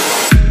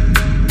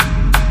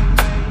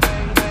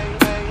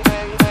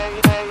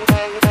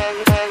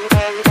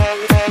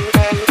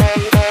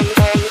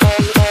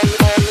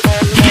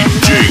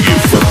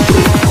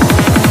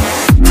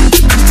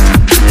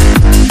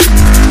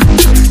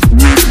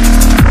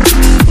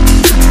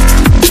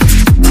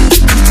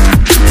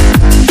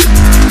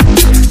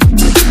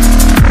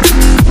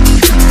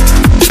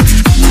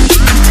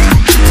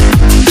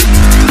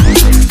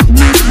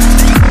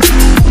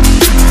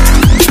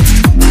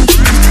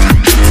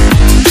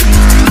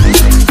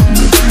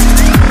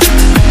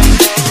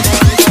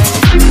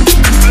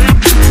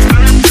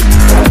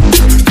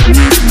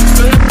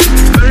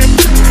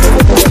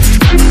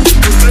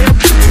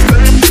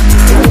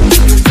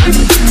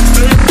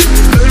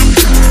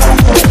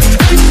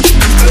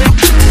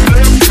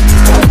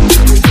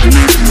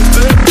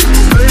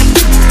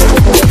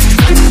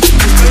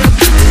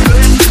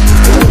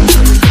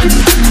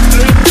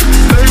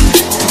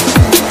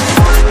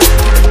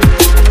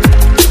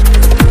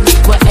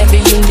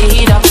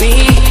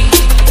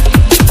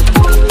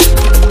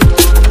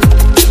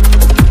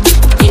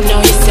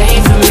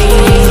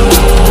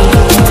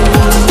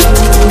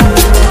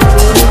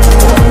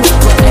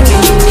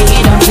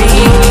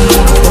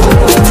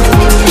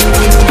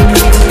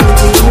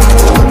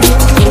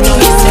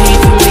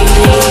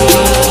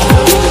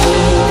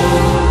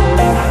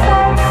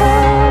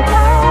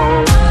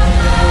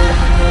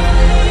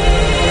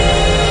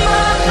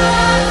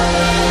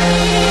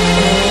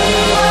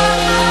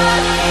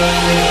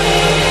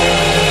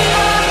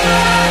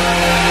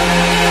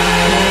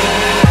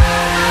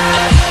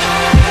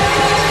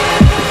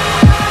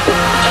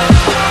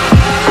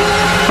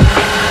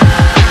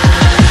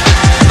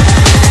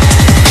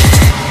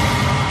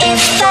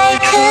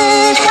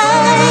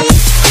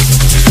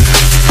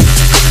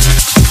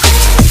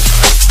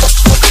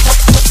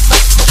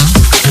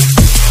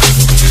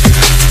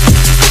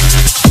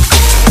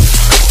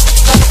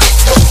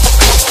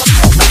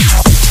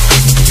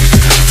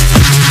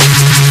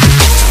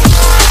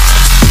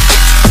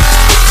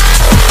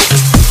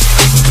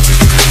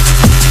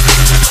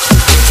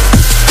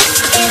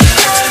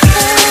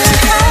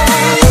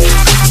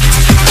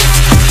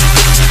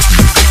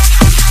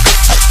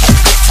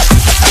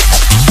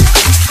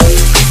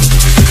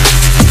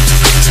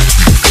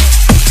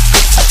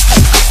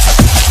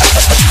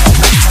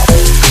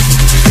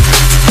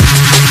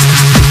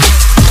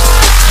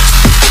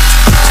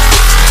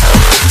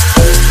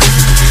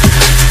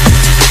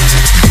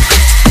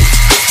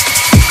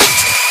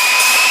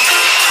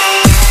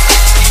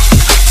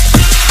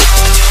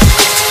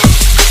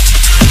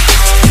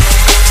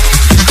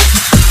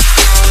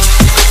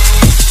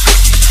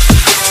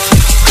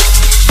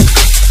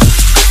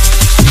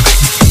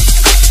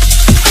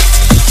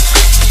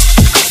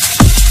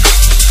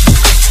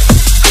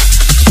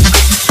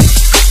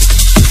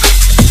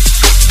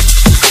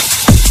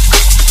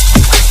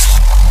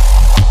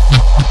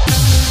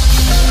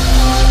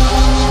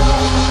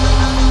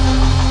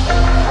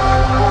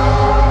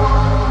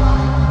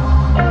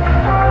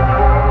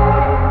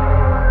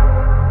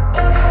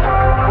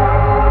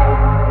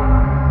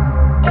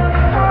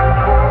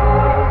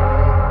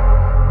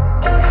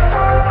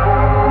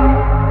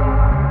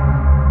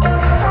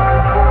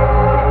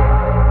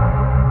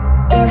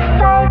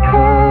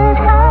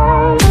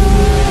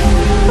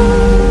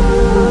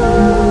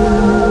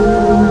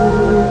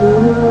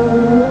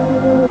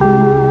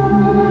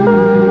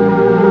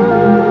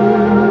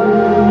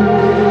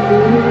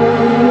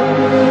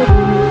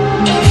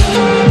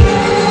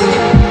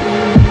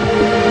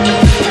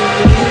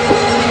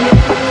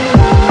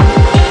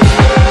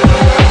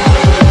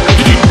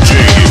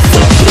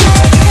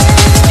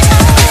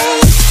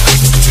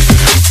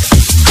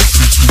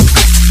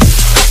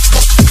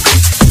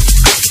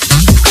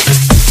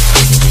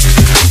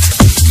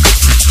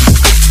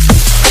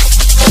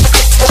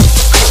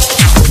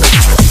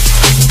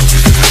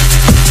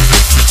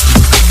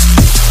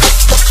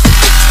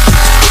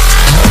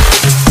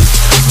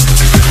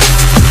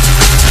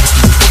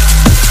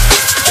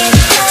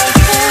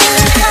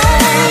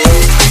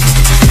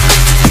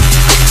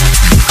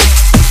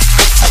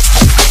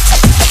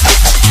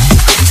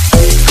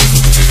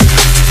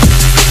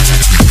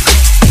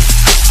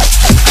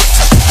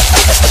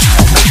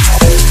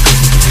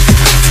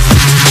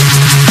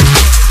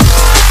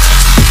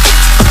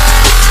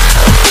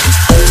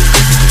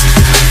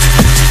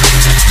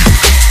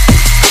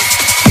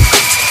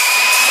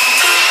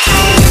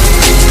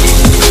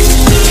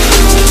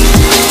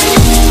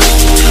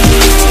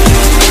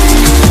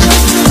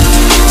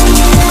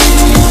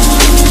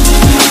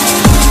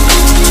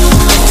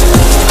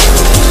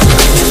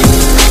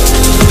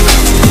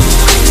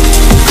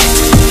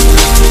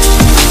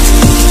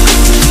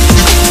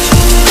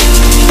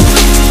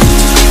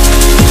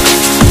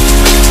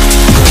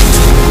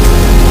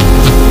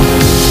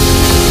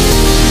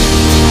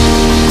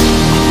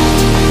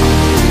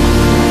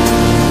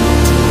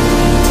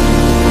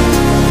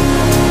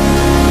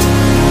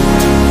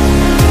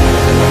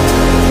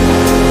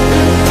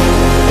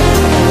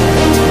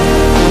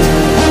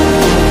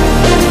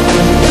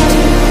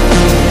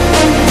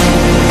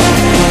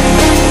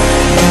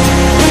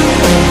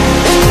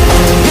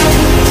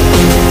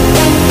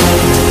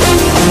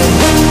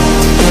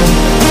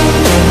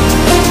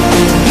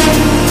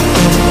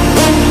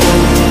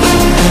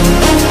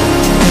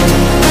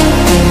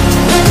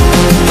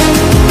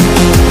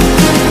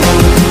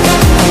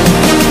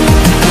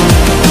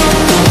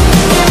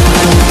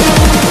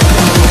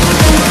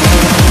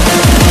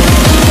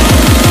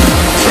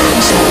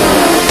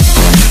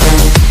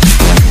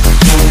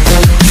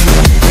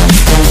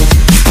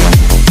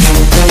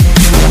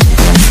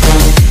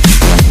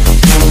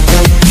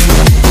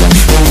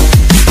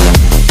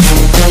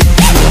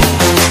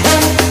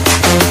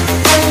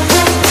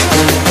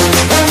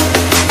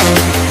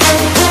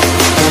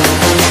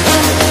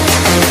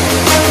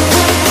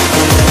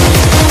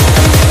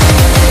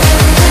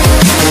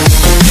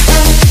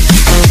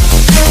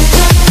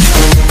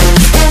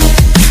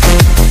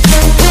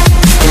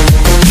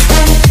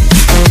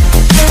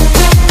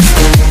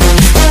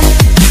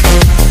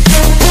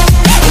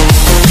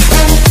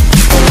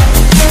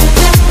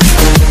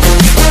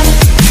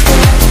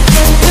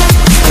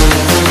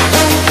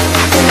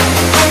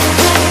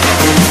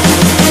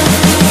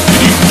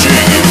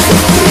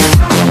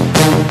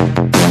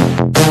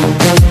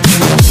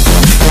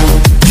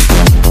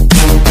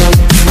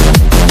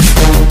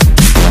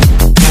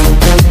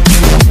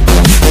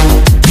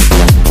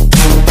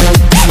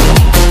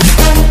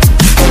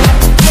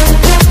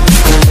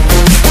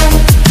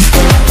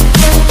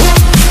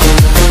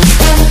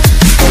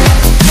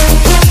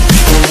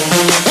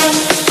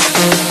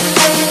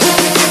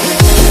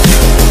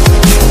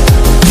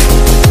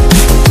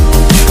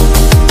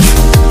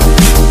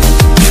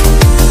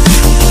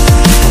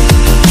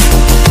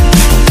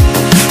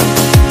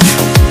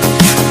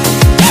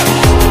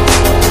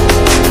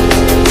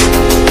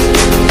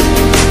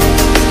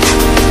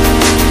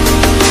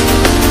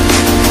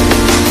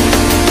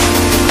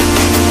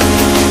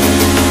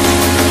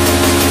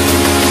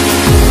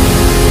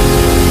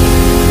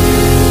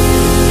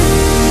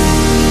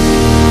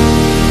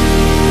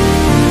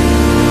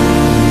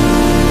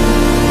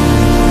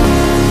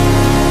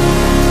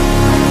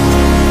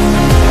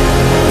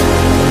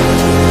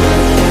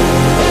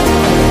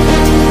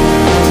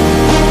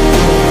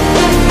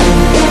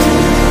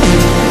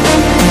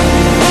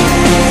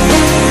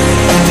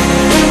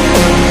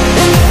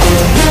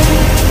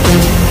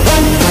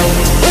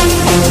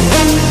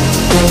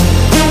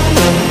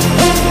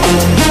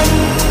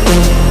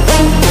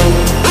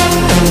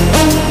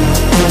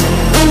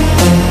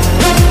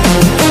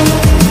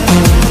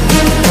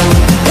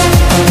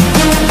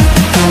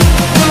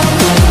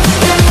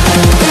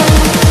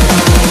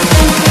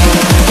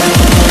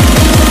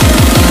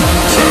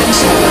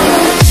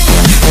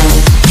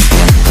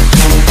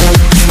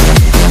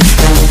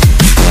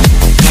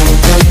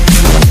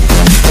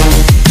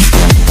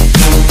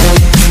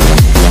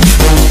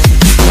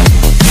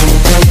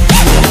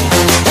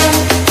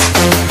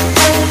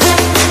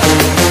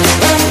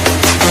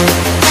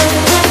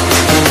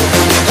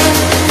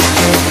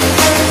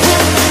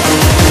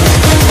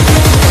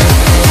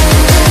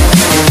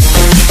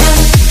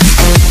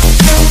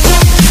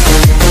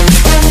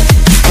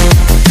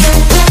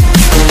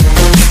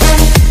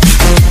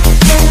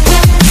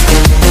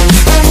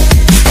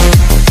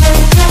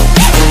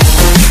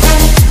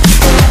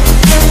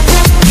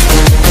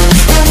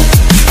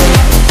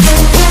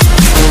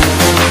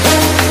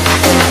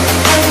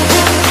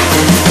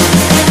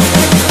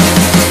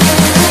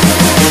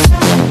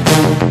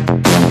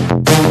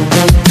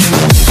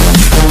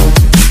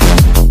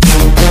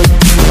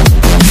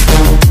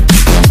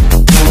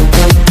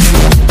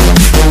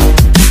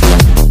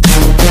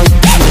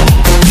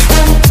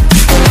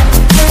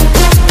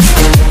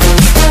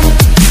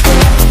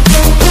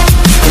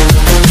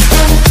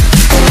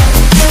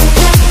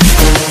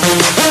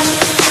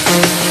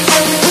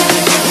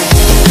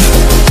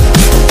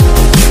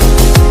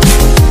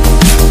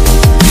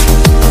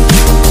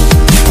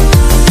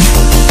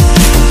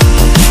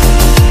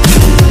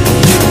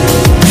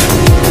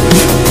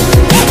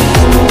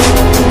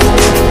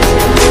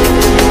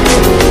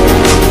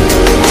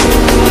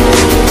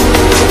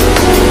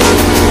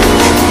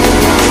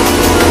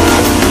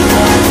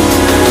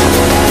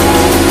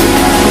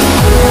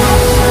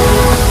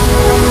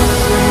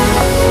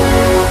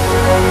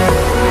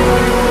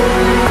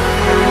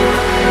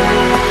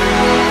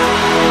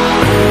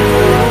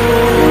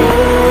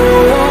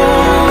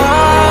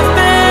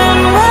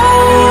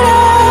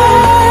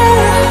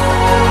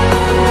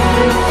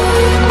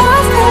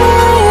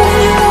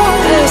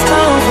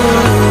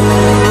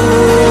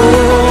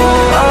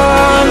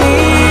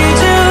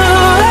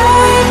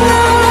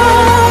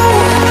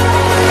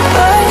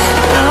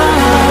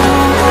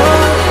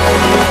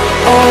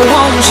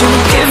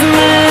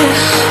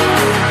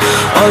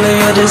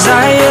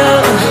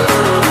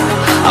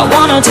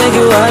 take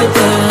you right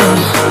there.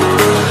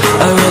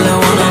 I really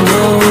wanna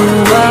know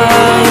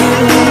why you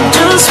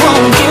just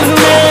won't give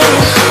me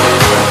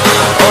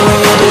all of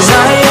your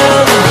desire.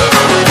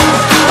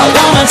 I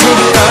wanna take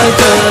you right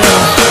there.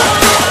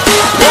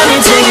 Let me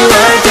take you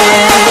right there.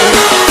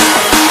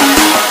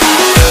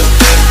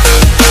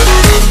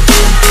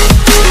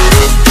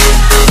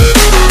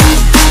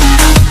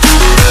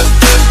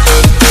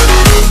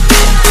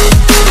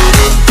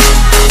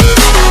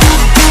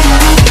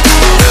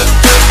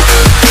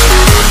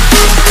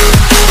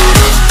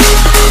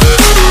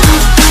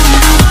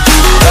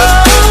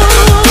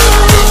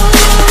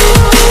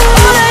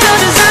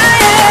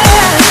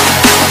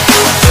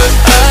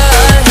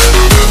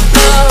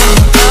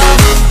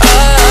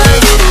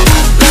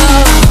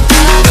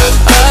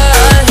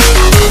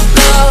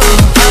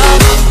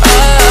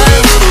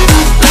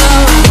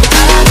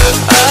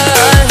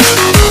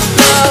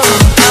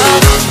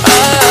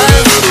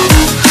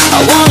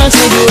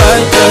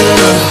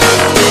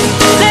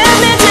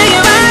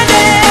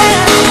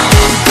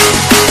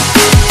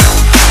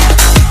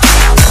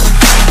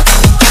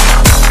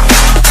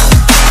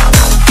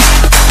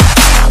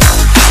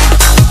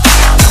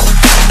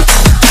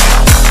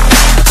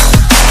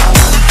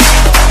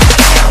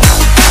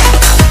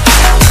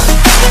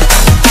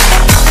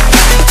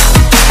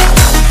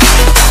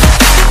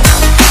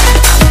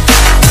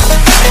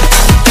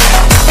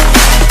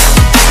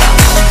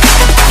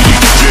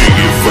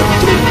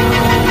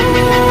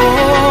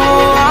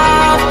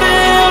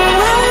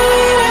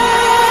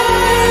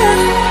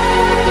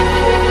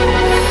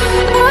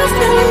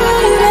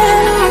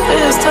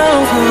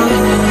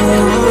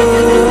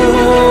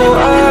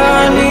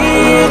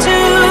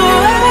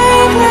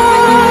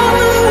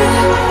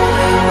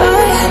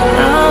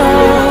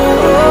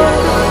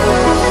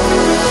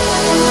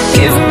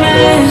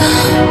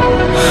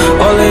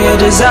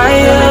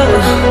 Desire,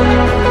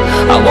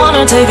 I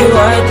wanna take you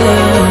right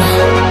there.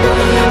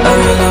 I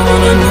really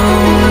wanna know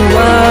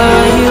why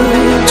you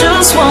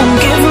just won't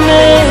give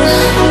me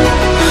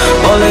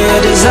all of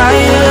your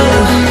desire.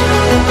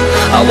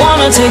 I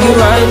wanna take you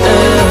right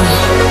there.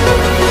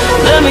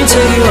 Let me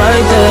take you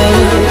right there.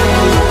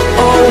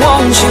 Oh,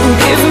 won't you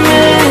give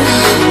me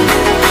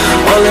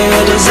all of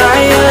your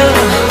desire?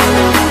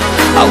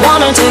 I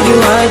wanna take you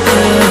right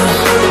there.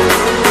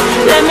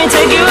 Let me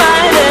take you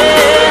right there.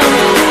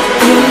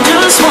 You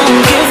just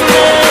won't give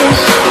me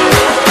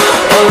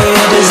all of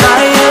your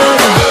desire.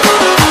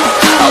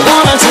 I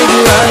wanna take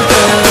you right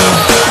there.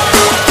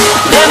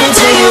 Let me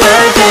take you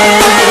right there.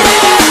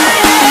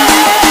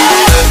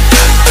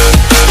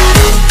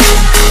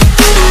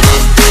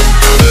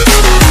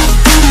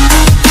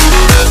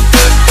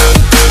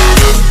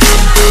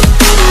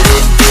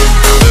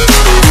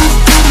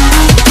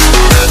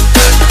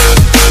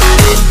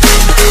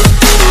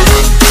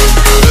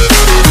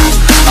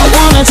 I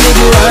wanna take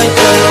you right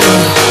there.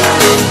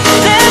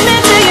 Let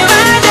me take you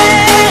right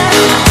there.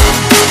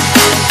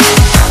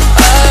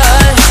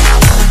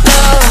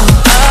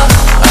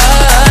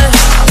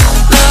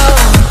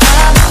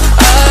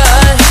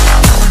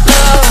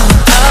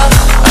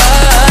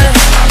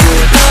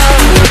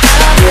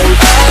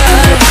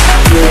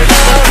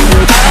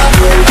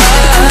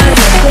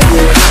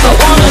 I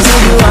wanna take you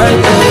right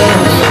there.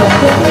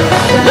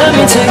 Let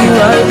me take you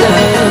right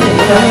there.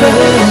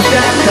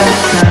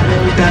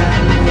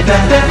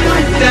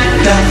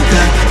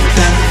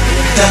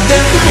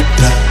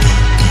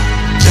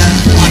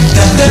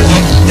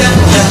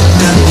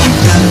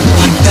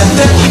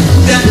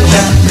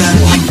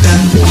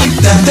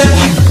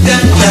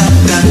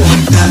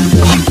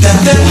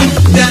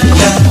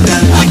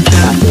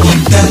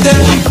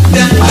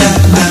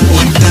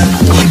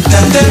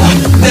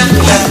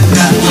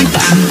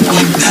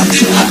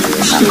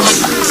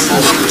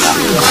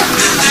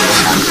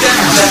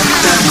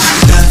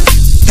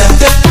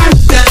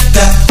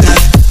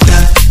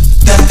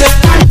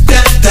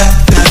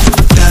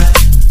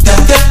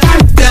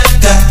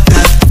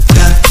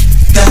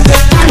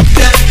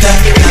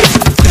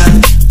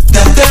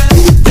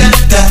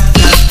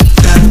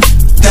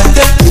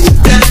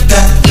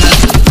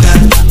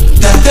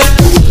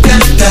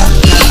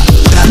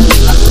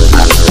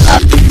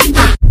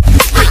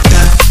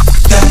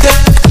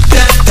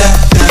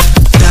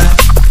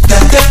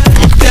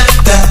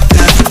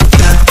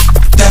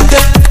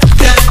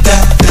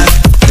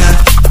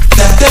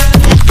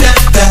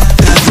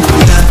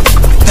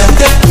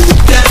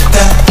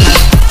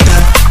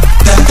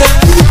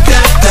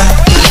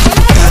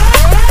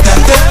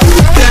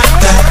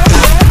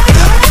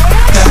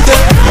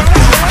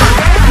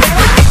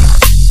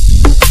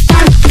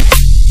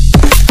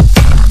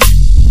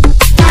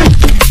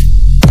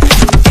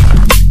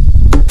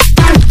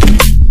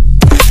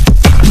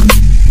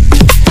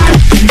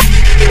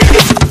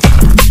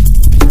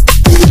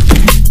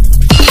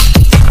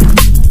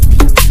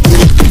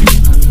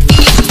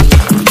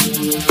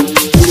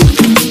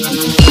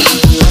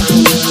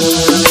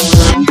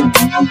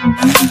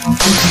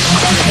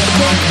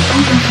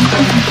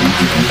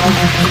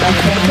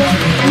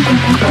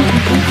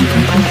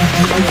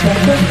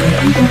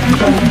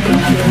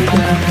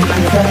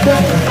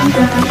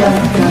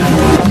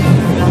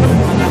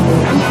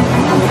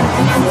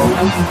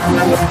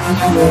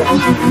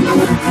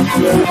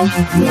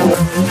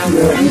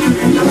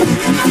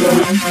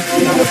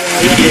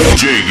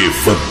 DJ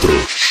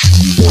Evandro.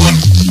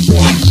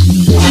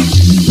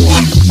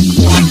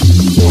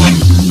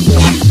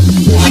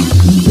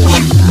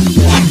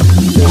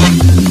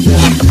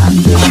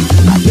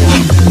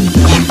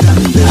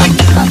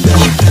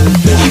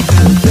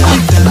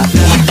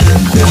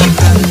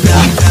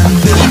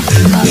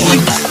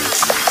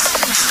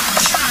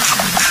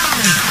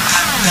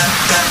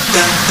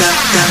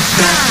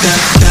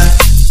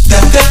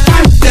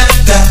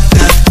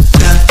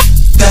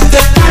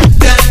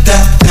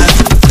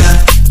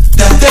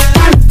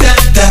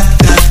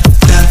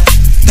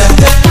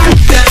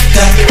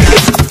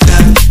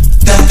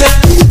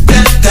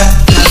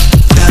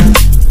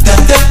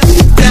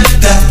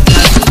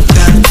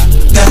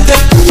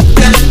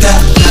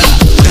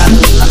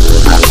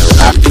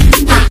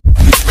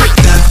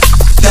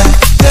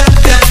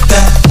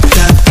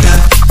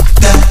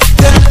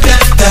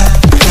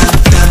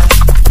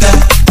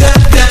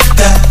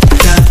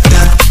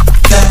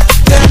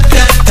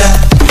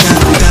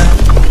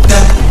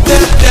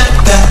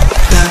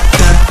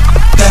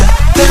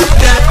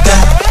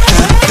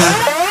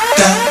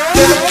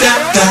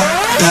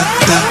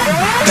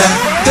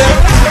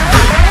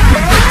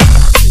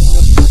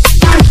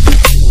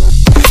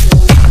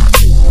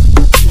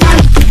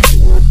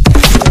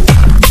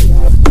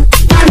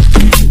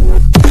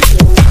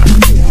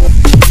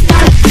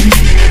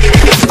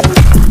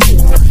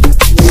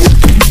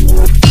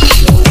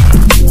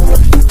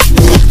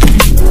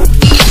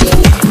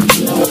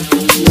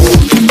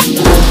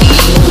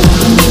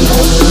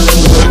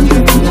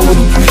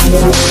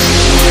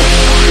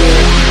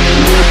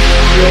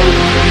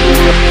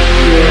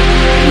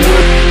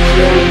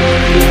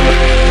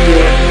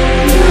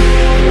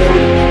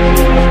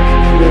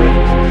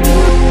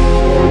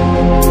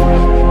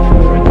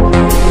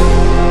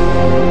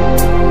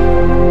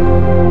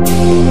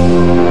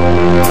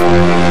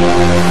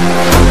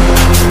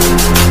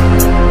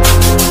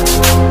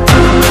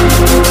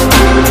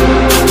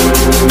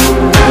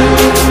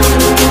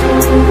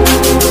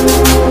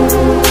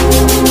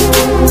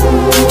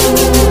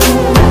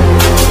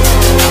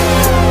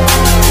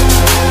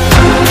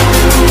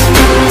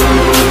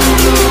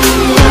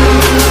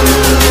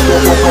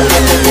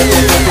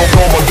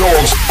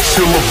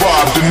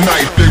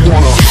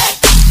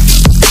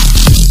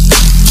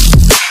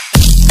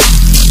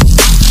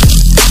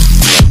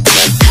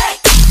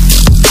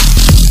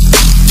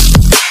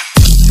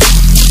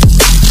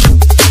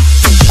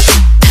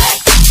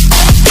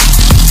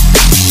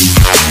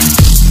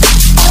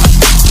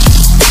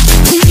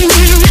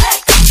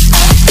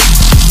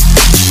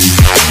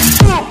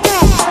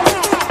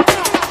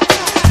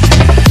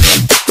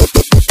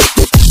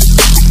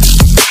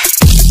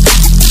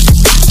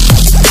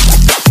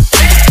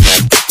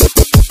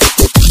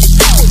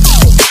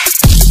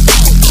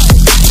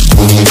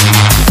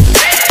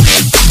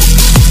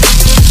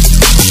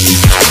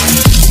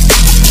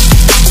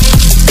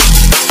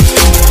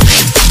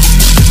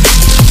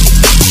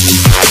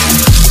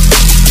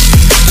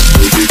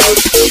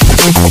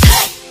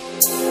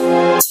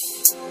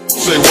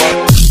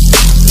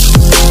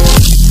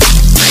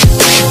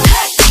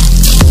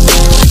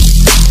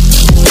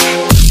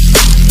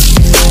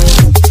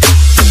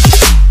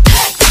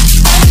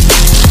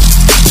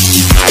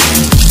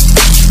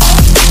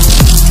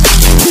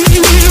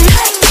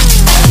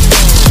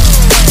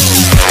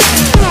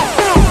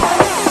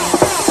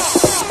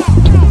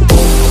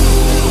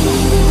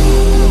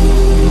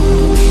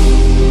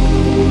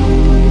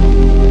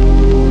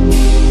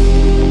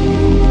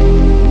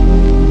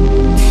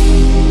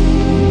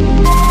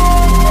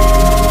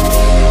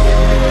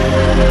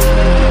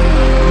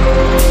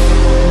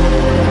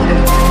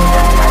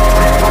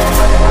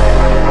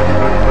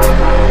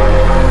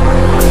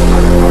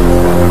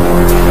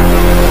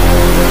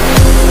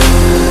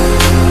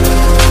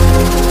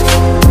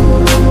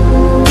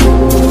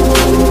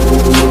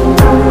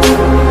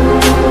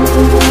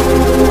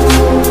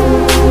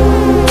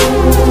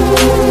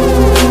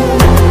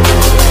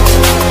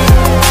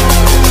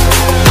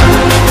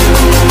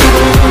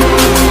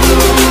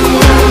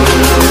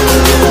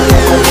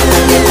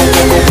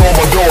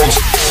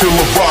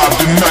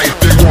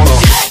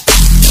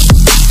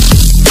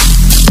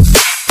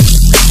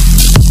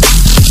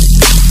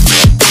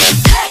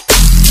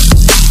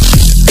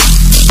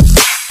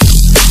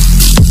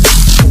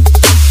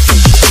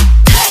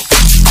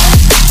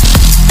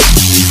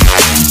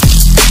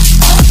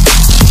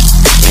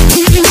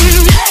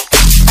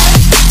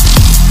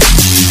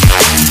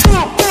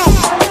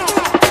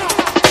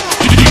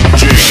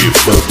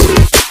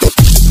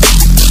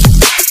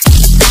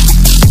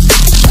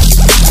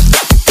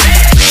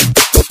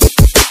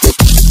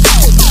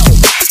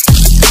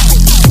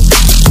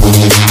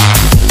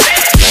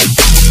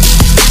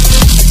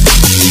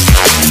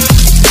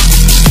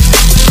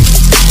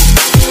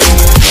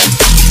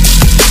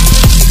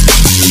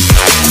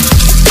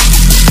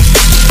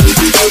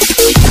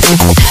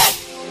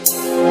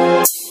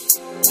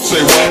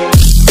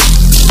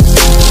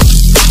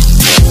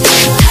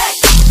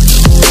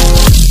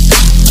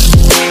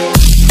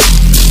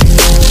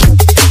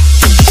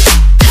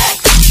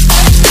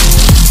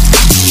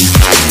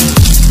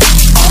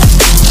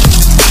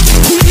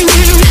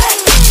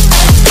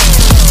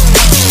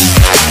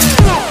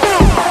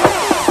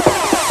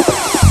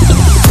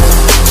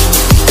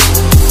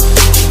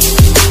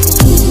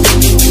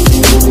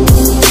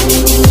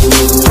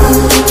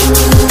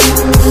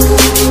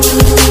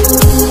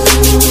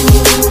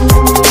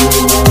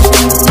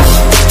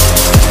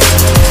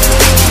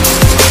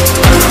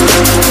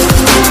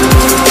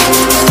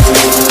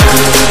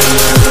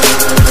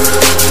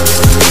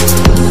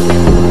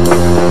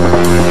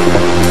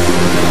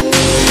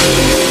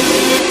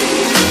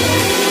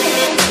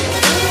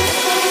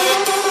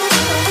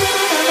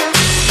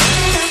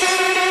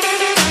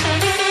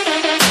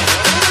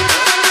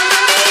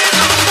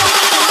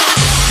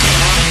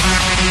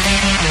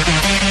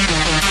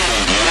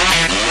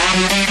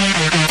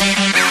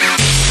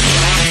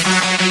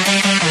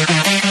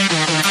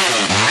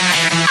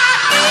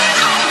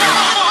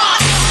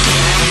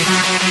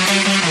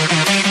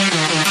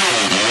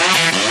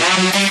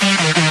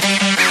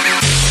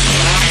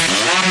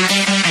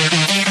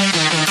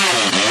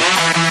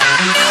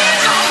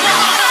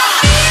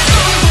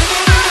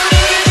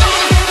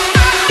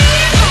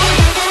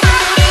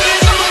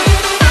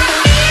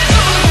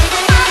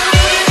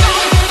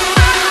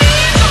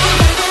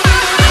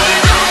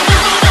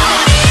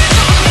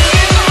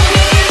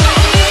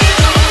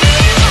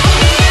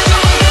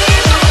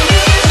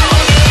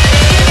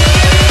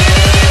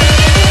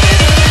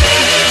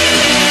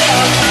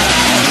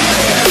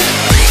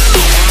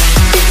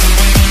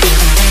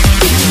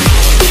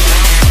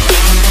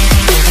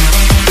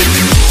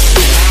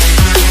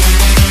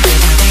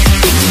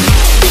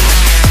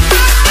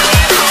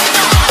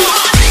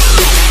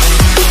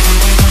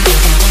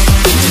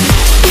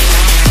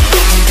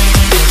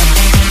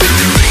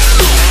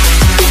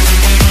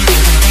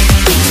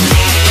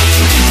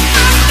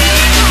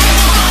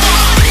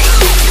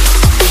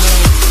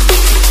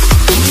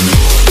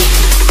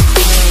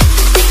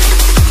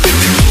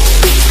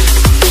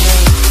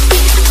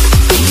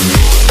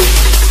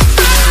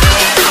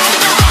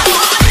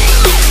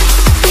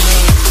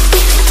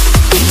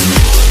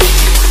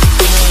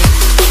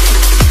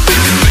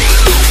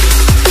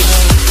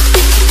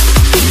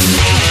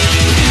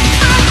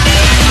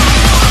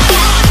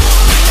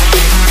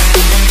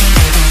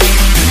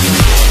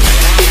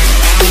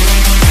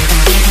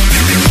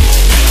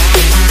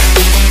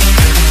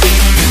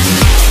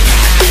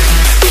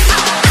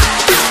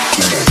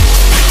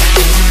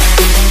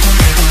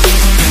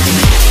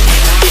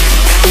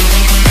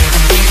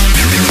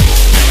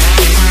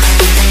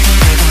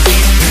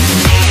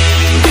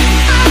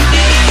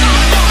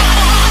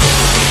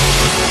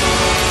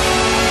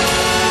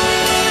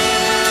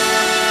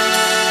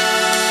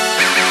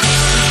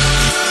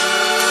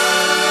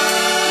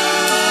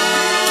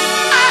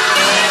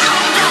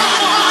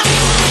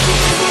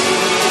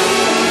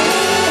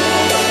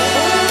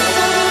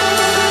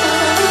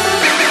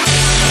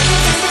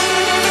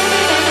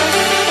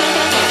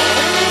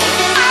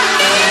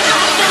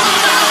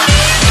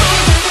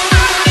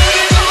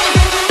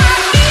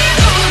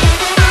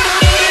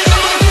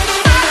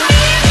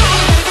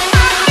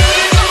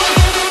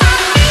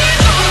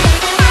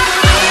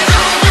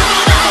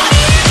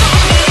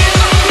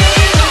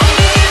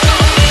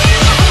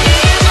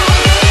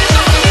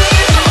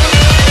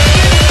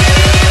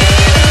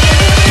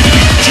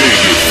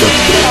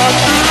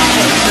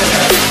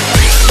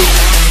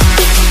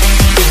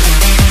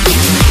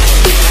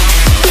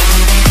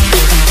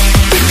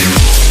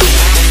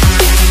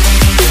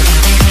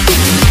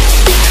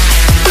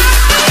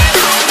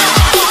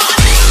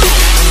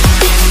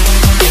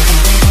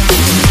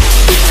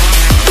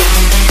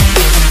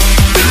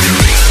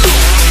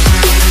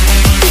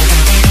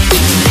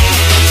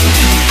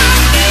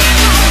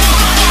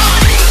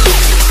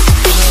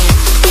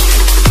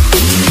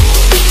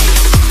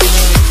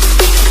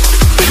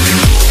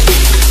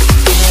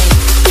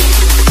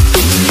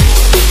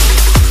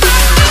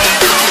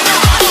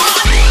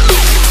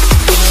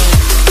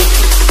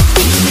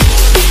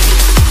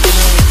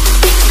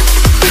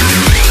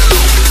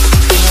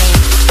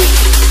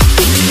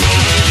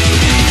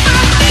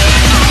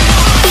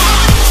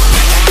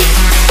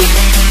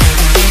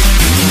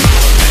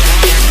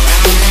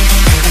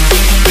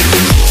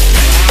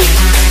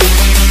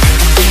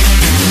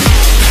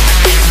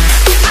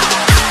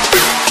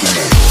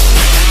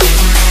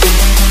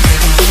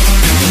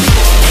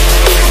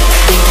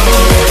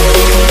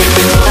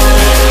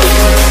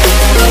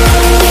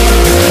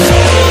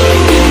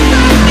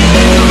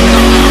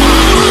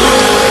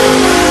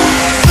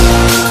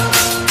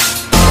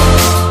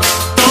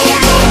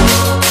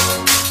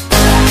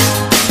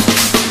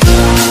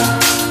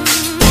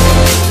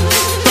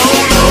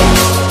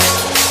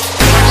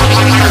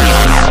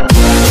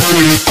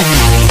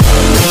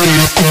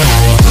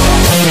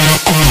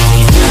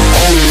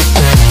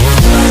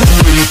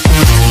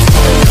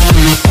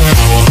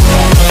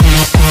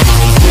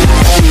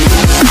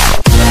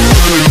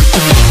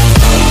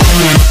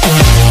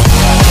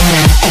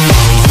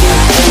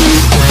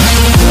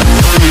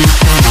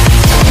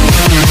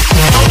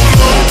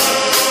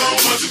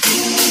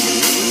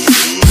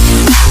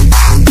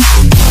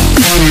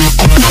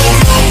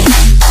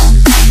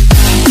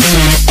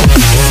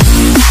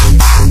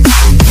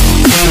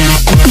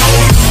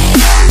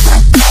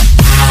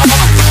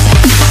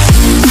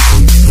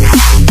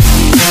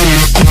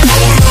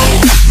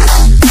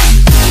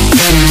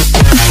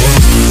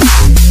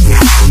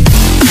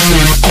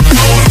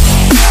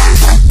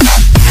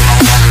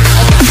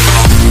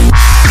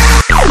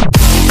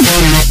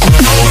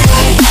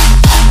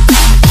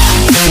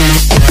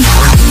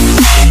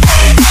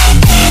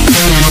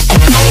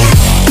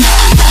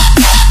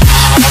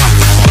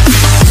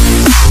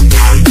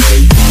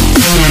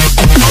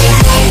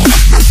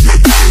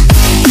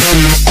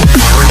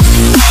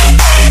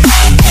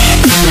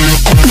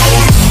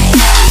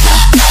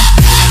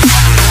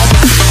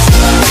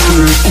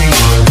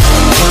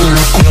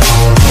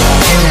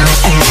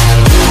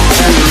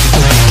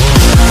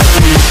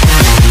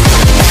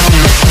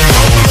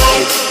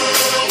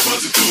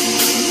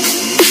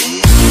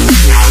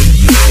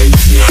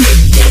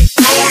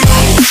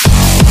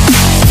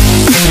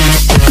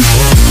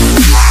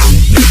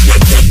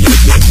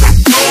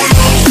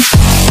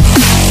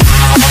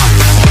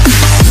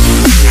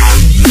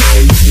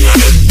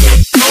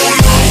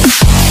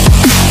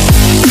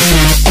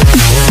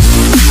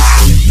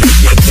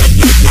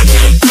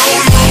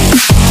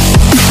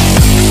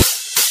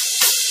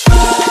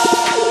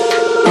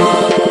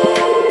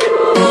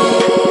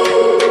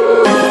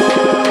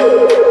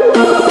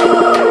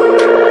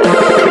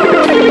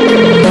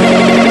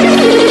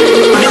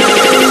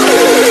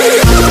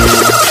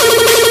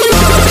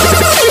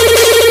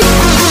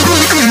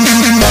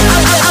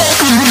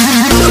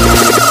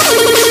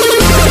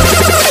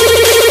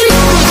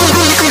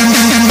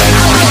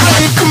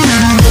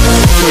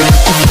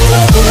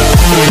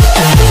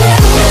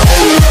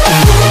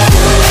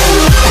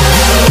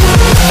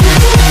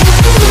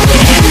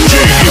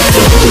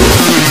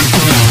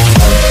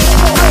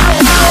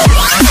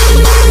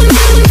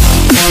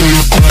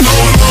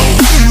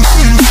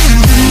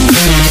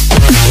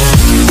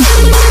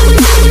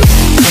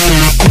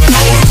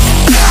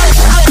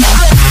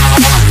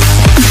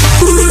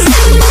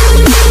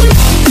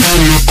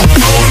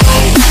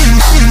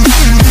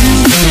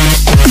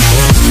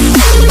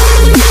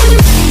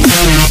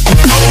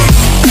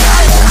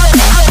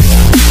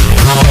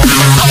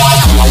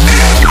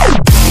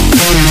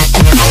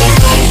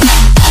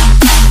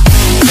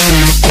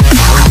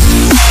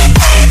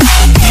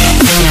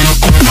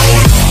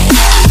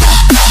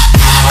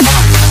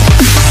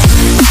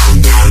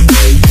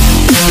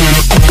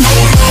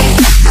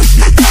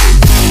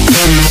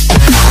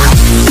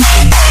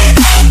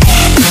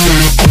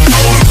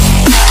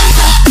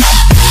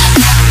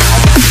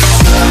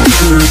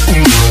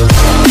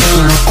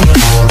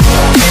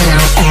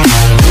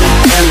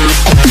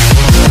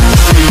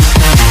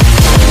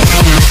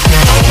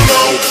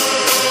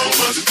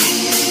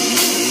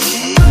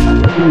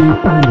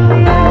 Evandro.